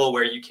possible,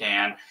 where you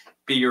can,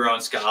 be your own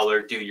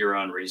scholar, do your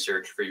own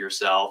research for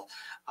yourself.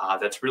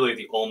 That's really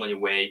the only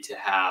way to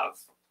have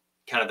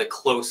kind of the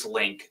close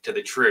link to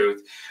the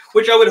truth,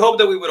 which I would hope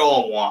that we would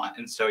all want.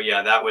 And so,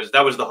 yeah, that was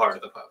the heart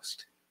of the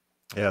post.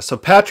 Yeah, so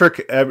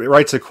Patrick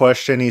writes a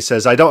question. He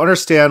says, I don't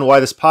understand why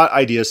this pot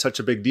idea is such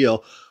a big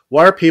deal.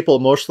 Why are people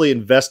emotionally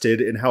invested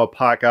in how a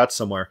pot got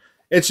somewhere?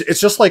 It's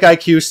just like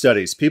IQ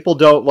studies. People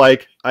don't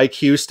like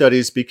IQ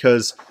studies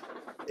because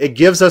it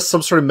gives us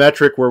some sort of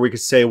metric where we could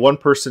say one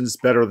person's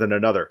better than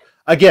another.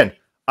 Again,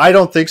 I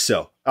don't think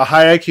so. A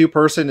high IQ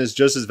person is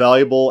just as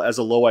valuable as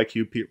a low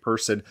IQ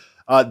person.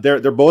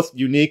 They're both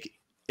unique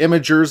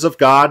imagers of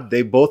God.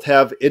 They both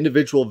have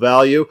individual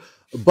value,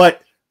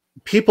 but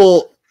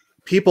people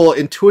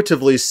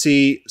intuitively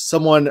see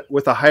someone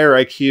with a higher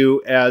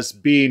IQ as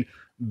being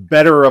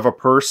better of a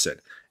person.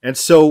 And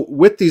so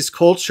with these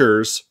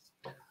cultures,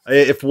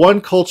 if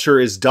one culture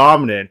is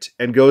dominant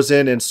and goes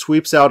in and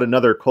sweeps out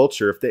another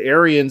culture, if the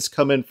Aryans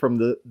come in from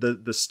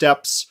the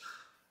steppes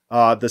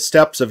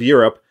of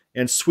Europe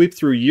and sweep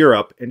through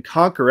Europe and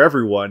conquer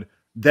everyone,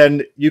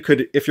 then you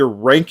could, if you're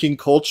ranking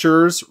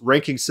cultures,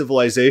 ranking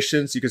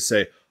civilizations, you could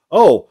say,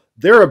 oh,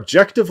 they're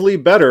objectively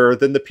better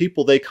than the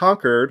people they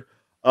conquered.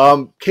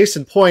 Case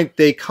in point,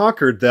 they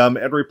conquered them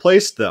and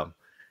replaced them.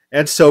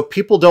 And so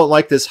people don't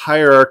like this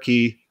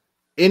hierarchy,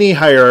 any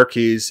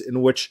hierarchies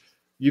in which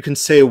you can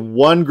say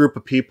one group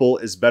of people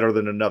is better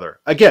than another.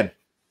 Again,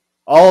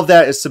 all of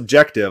that is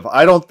subjective.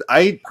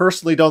 I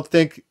personally don't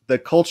think the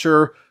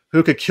culture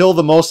who could kill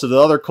the most of the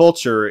other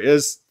culture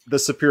is the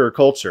superior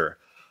culture.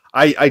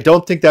 I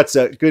don't think that's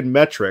a good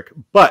metric,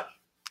 but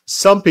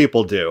some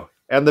people do.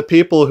 And the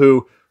people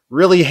who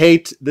really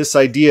hate this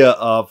idea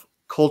of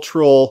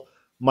cultural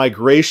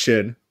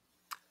migration,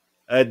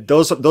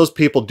 those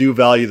people do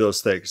value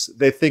those things.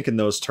 They think in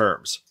those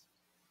terms.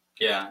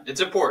 Yeah,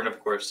 it's important, of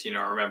course,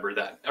 remember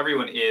that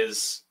everyone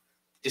is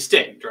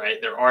distinct,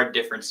 right? There are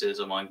differences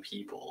among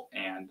people,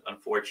 and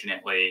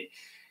unfortunately,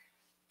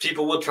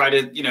 people will try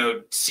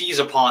to, seize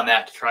upon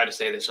that to try to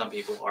say that some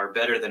people are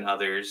better than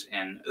others.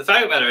 And the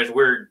fact of the matter is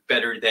we're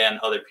better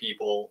than other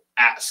people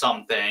at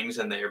some things,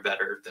 and they are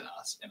better than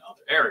us in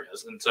other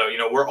areas. And so,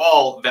 we're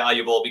all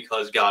valuable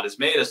because God has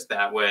made us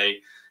that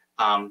way.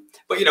 But,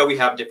 we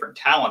have different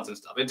talents and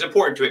stuff. It's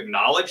important to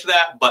acknowledge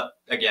that. But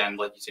again,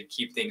 like you said,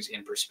 keep things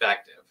in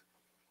perspective.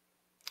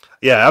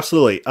 Yeah,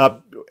 absolutely.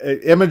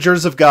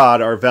 Imagers of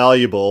God are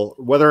valuable,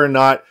 whether or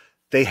not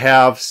they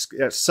have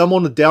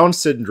someone with Down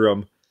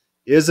syndrome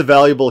is a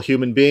valuable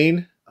human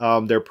being.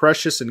 They're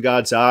precious in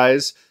God's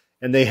eyes,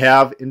 and they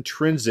have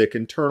intrinsic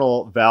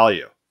internal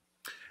value.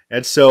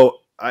 And so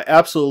I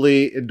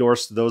absolutely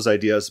endorse those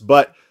ideas.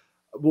 But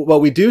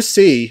what we do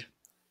see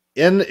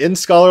in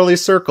scholarly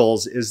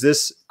circles is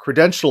this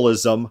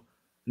credentialism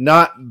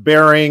not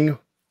bearing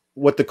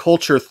what the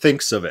culture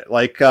thinks of it.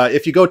 Like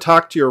if you go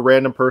talk to a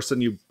random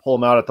person, you pull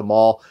them out at the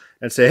mall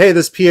and say, hey,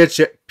 this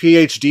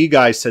PhD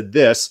guy said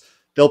this,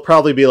 they'll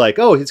probably be like,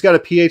 oh, he's got a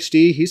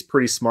PhD. He's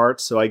pretty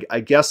smart. So I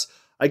guess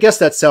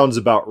that sounds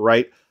about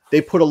right. They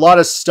put a lot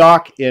of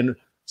stock in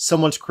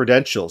someone's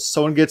credentials.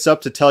 Someone gets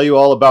up to tell you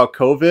all about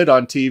COVID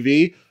on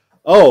TV.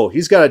 Oh,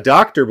 he's got a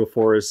doctor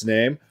before his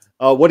name.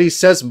 What he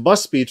says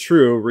must be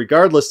true,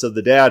 regardless of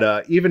the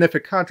data, even if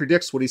it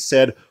contradicts what he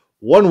said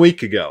 1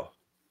 week ago.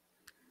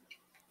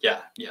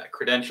 Yeah.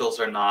 Credentials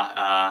are not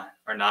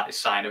a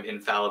sign of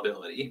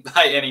infallibility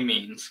by any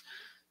means.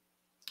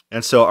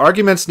 And so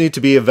arguments need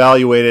to be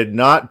evaluated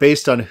not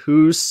based on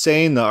who's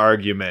saying the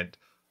argument,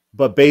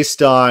 but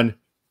based on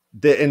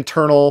the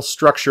internal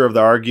structure of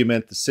the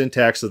argument, the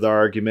syntax of the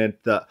argument,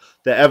 the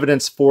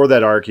evidence for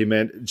that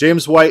argument.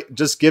 James White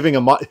just giving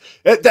we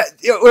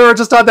were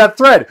just on that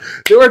thread.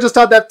 We were just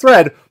on that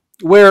thread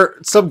where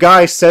some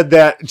guy said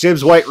that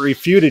James White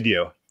refuted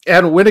you.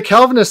 And when a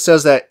Calvinist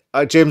says that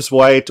James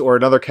White or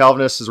another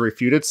Calvinist has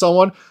refuted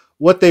someone,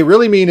 what they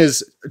really mean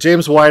is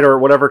James White or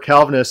whatever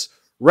Calvinist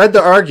read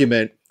the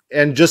argument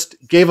and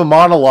just gave a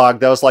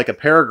monologue that was like a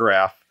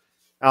paragraph.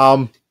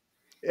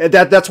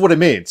 That's what it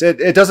means.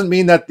 It doesn't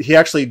mean that he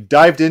actually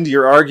dived into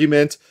your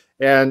argument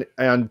and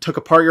took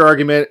apart your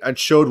argument and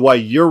showed why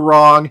you're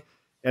wrong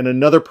and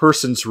another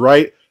person's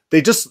right.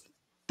 They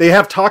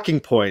have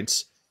talking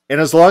points, and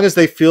as long as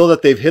they feel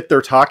that they've hit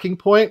their talking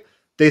point,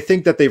 they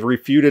think that they've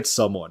refuted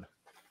someone.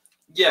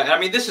 Yeah, I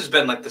mean, this has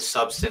been like the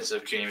substance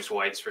of James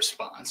White's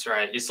response,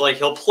 right? It's like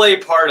he'll play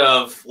part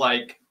of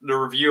like the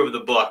review of the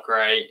book,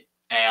 right?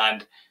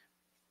 And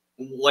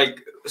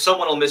like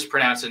someone will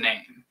mispronounce a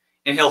name,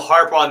 and he'll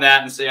harp on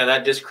that and say, yeah,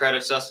 that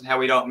discredits us and how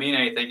we don't mean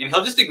anything. And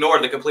he'll just ignore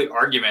the complete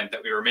argument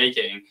that we were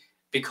making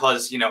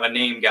because, a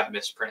name got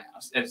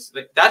mispronounced. And it's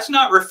like, that's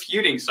not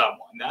refuting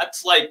someone.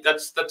 That's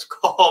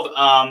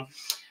called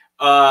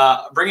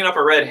bringing up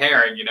a red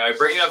herring,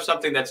 bringing up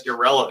something that's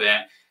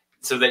irrelevant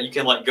so that you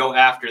can like go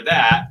after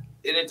that.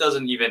 And it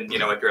doesn't even,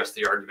 address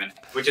the argument,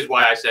 which is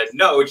why I said,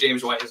 no,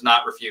 James White has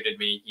not refuted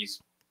me. He's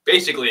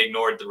basically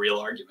ignored the real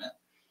argument.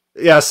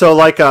 Yeah, so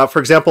like, for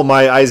example,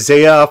 my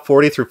Isaiah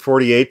 40 through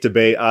 48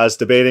 debate, I was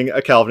debating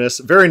a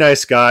Calvinist, very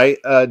nice guy,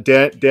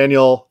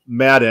 Daniel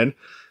Madden.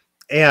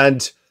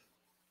 And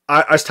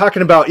I was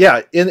talking about,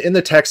 in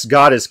the text,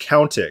 God is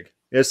counting.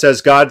 It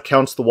says God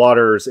counts the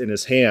waters in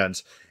his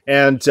hands.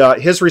 And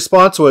his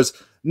response was,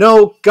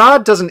 no,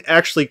 God doesn't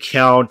actually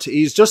count.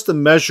 He's just the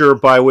measure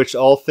by which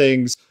all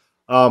things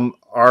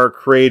are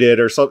created.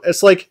 Or so.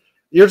 It's like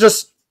you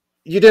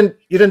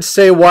didn't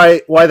say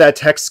why that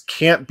text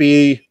can't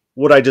be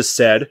what I just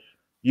said.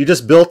 You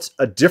just built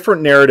a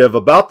different narrative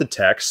about the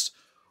text.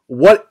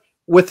 What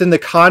within the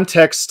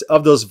context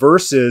of those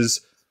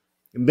verses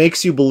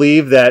makes you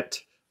believe that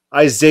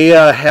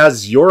Isaiah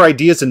has your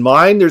ideas in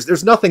mind?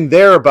 There's nothing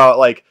there about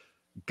like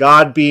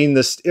God being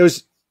this.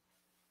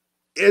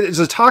 It's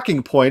a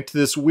talking point to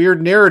this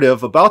weird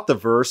narrative about the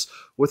verse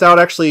without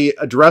actually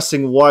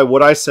addressing why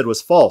what I said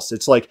was false.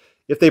 It's like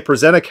if they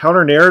present a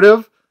counter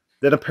narrative,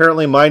 then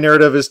apparently my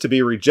narrative is to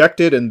be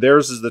rejected and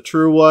theirs is the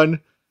true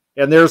one.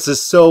 And theirs is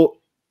so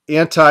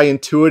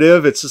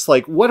anti-intuitive. It's just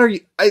like, what are you?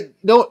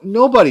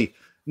 Nobody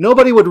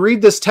would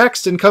read this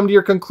text and come to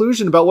your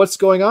conclusion about what's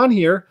going on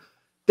here.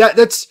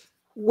 That's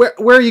where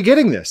are you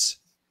getting this?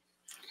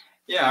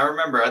 Yeah, I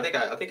remember. I think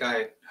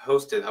I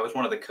hosted. I was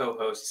one of the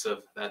co-hosts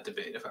of that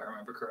debate, if I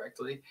remember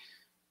correctly.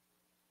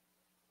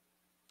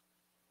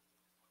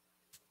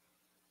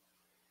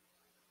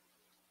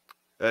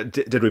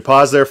 Did we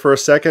pause there for a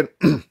second?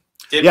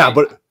 Yeah,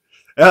 but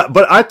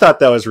I thought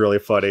that was really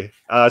funny.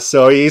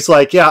 So he's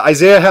like, yeah,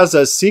 Isaiah has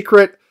a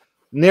secret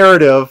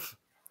narrative.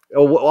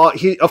 Well,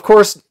 of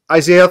course,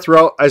 Isaiah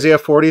throughout Isaiah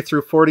 40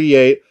 through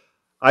 48,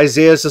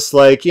 Isaiah's just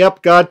like,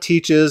 yep, God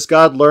teaches,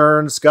 God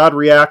learns, God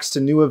reacts to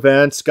new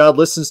events, God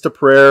listens to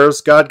prayers,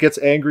 God gets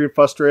angry and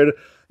frustrated.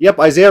 Yep,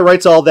 Isaiah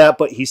writes all that,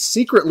 but he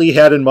secretly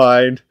had in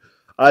mind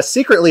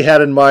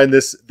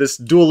this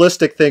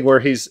dualistic thing where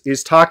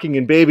he's talking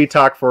in baby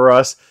talk for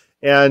us,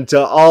 and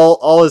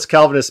all his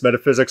Calvinist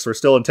metaphysics were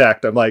still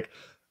intact. I'm like,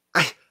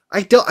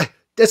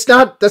 that's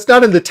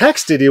not in the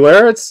text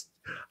anywhere.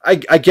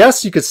 I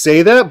guess you could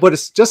say that, but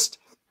it's just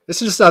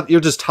not. You're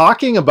just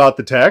talking about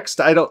the text.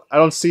 I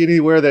don't see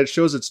anywhere that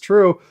shows it's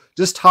true.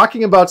 Just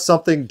talking about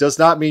something does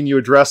not mean you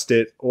addressed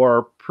it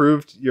or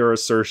proved your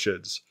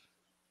assertions.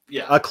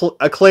 Yeah,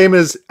 a claim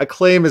is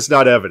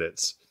not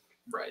evidence.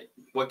 Right.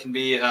 What can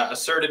be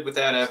asserted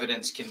without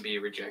evidence can be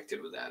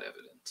rejected without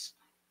evidence.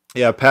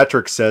 Yeah,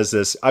 Patrick says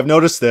this. I've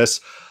noticed this.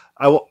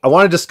 I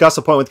want to discuss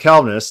a point with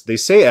Calvinists. They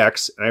say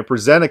X, and I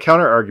present a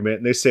counter argument,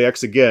 and they say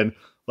X again,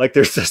 like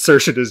their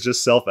assertion is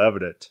just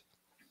self-evident.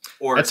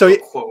 Or and so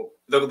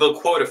they'll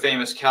quote a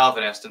famous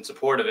Calvinist in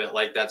support of it,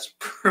 like that's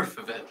proof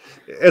of it.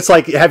 It's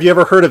like, have you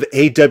ever heard of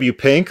A.W.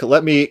 Pink?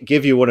 Let me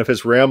give you one of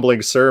his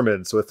rambling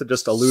sermons with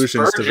just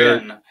allusions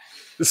to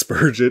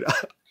Spurgeon.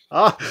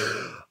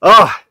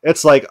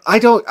 It's like, I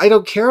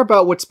don't care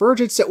about what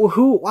Spurgeon said.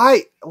 Well,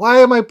 why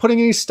am I putting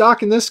any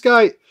stock in this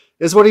guy?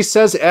 Is what he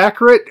says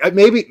accurate?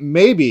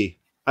 Maybe.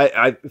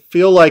 I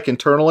feel like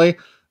internally,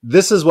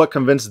 this is what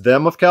convinced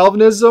them of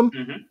Calvinism.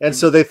 And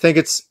so they think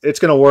it's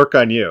going to work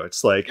on you.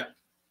 It's like,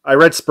 I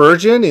read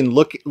Spurgeon and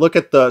look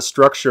at the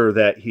structure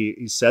that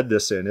he said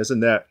this in. Isn't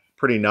that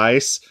pretty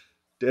nice?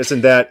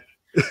 Isn't that,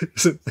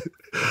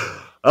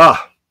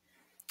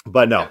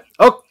 but no.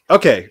 Oh,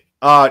 okay.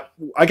 I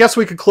guess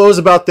we could close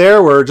about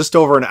there. We're just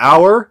over an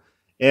hour,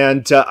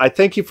 and I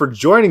thank you for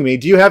joining me.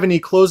 Do you have any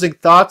closing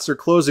thoughts or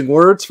closing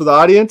words for the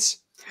audience?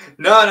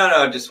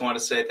 No. Just want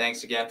to say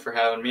thanks again for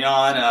having me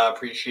on.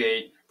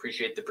 Appreciate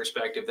the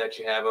perspective that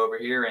you have over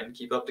here, and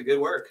keep up the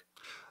good work.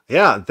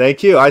 Yeah,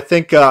 thank you. I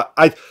think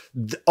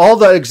all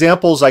the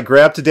examples I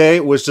grabbed today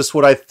was just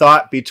what I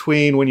thought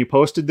between when you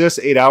posted this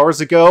 8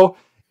 hours ago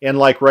and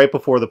like right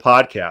before the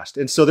podcast.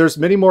 And so there's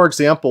many more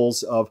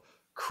examples of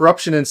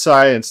corruption in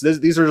science.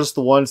 These are just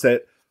the ones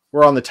that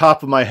were on the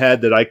top of my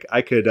head that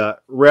I could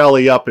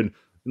rally up in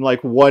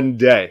like one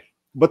day.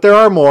 But there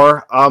are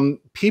more.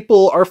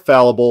 People are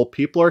fallible.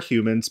 People are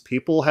humans.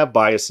 People have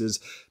biases.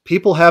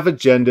 People have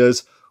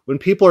agendas. When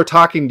people are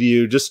talking to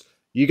you,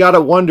 you got to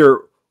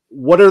wonder,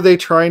 what are they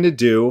trying to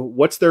do?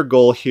 What's their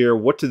goal here?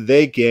 What do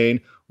they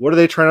gain? What are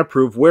they trying to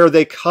prove? Where are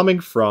they coming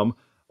from?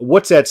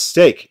 What's at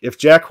stake? If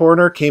Jack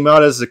Horner came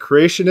out as a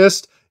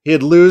creationist,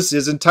 he'd lose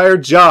his entire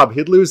job.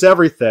 He'd lose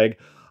everything.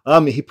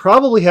 He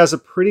probably has a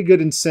pretty good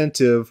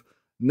incentive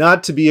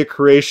not to be a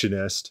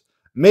creationist.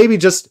 Maybe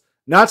just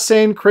not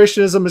saying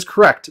creationism is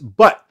correct,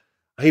 but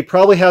he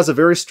probably has a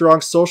very strong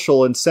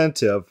social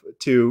incentive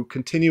to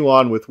continue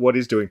on with what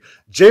he's doing.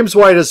 James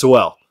White as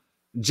well.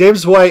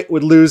 James White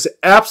would lose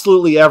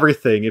absolutely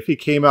everything if he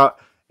came out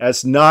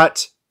as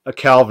not a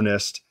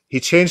Calvinist.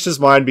 He changed his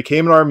mind,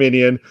 became an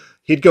Arminian.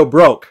 He'd go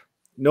broke.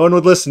 No one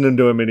would listen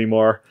to him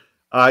anymore.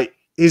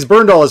 He's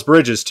burned all his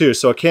bridges too,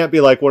 so it can't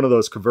be like one of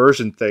those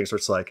conversion things where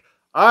it's like,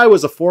 I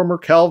was a former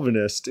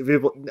Calvinist.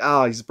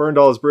 He's burned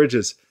all his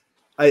bridges.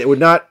 It would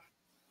not.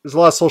 There's a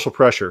lot of social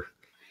pressure.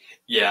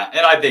 Yeah,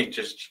 and I think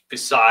just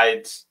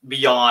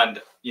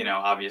beyond,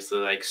 obviously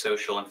like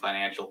social and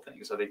financial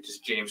things, I think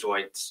just James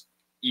White's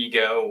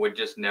ego would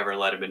just never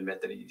let him admit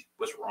that he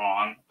was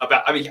wrong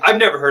about. I mean, I've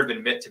never heard him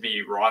admit to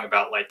be wrong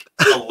about like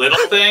a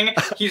little thing.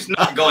 He's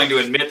not going to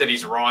admit that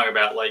he's wrong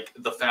about like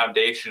the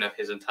foundation of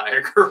his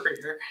entire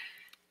career.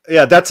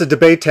 Yeah, that's a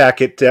debate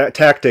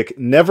tactic.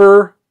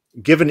 Never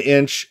give an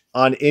inch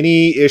on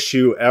any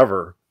issue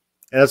ever.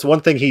 And that's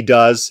one thing he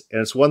does.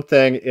 And it's one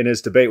thing in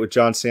his debate with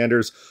John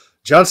Sanders.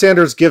 John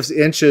Sanders gives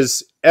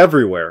inches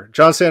everywhere.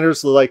 John Sanders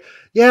is like,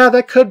 yeah,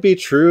 that could be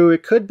true.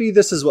 It could be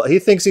this as well. He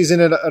thinks he's in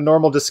a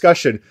normal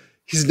discussion.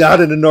 He's not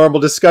in a normal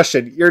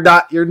discussion. You're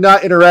not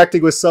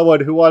interacting with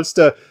someone who wants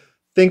to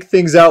think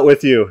things out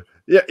with you.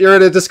 You're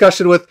in a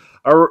discussion with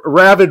a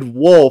rabid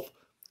wolf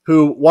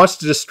who wants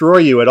to destroy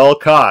you at all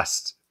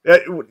costs.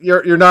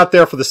 You're not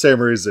there for the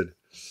same reason.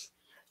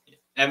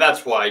 And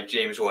that's why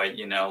James White,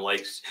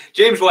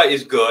 James White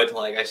is good,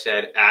 like I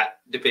said, at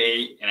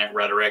debate and at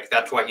rhetoric.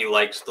 That's why he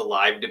likes the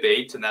live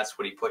debates, and that's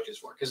what he pushes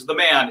for. Because the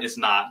man is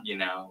not,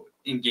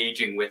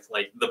 engaging with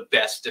like the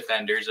best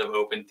defenders of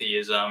open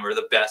theism or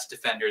the best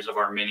defenders of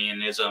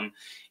Arminianism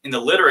in the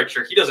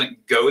literature. He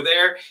doesn't go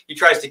there. He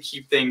tries to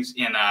keep things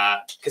in,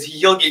 because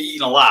he'll get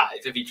eaten alive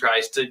if he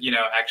tries to,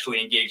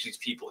 actually engage these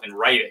people in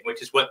writing,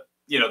 which is what,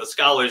 the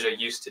scholars are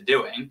used to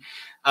doing.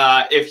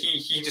 If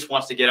he just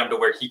wants to get them to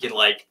where he can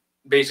like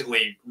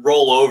basically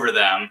roll over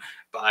them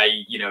by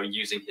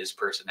using his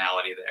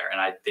personality there. And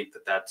I think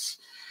that's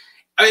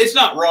it's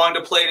not wrong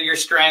to play to your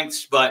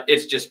strengths, but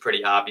it's just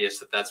pretty obvious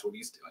that that's what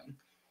he's doing.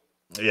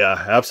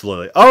 Yeah,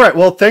 absolutely. All right.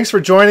 Well, thanks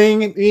for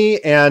joining me,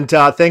 and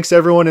thanks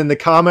everyone in the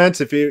comments.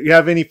 If you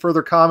have any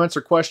further comments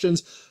or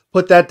questions,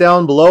 put that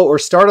down below or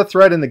start a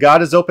thread in the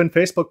God is Open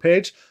Facebook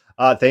page.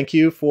 Thank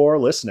you for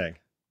listening.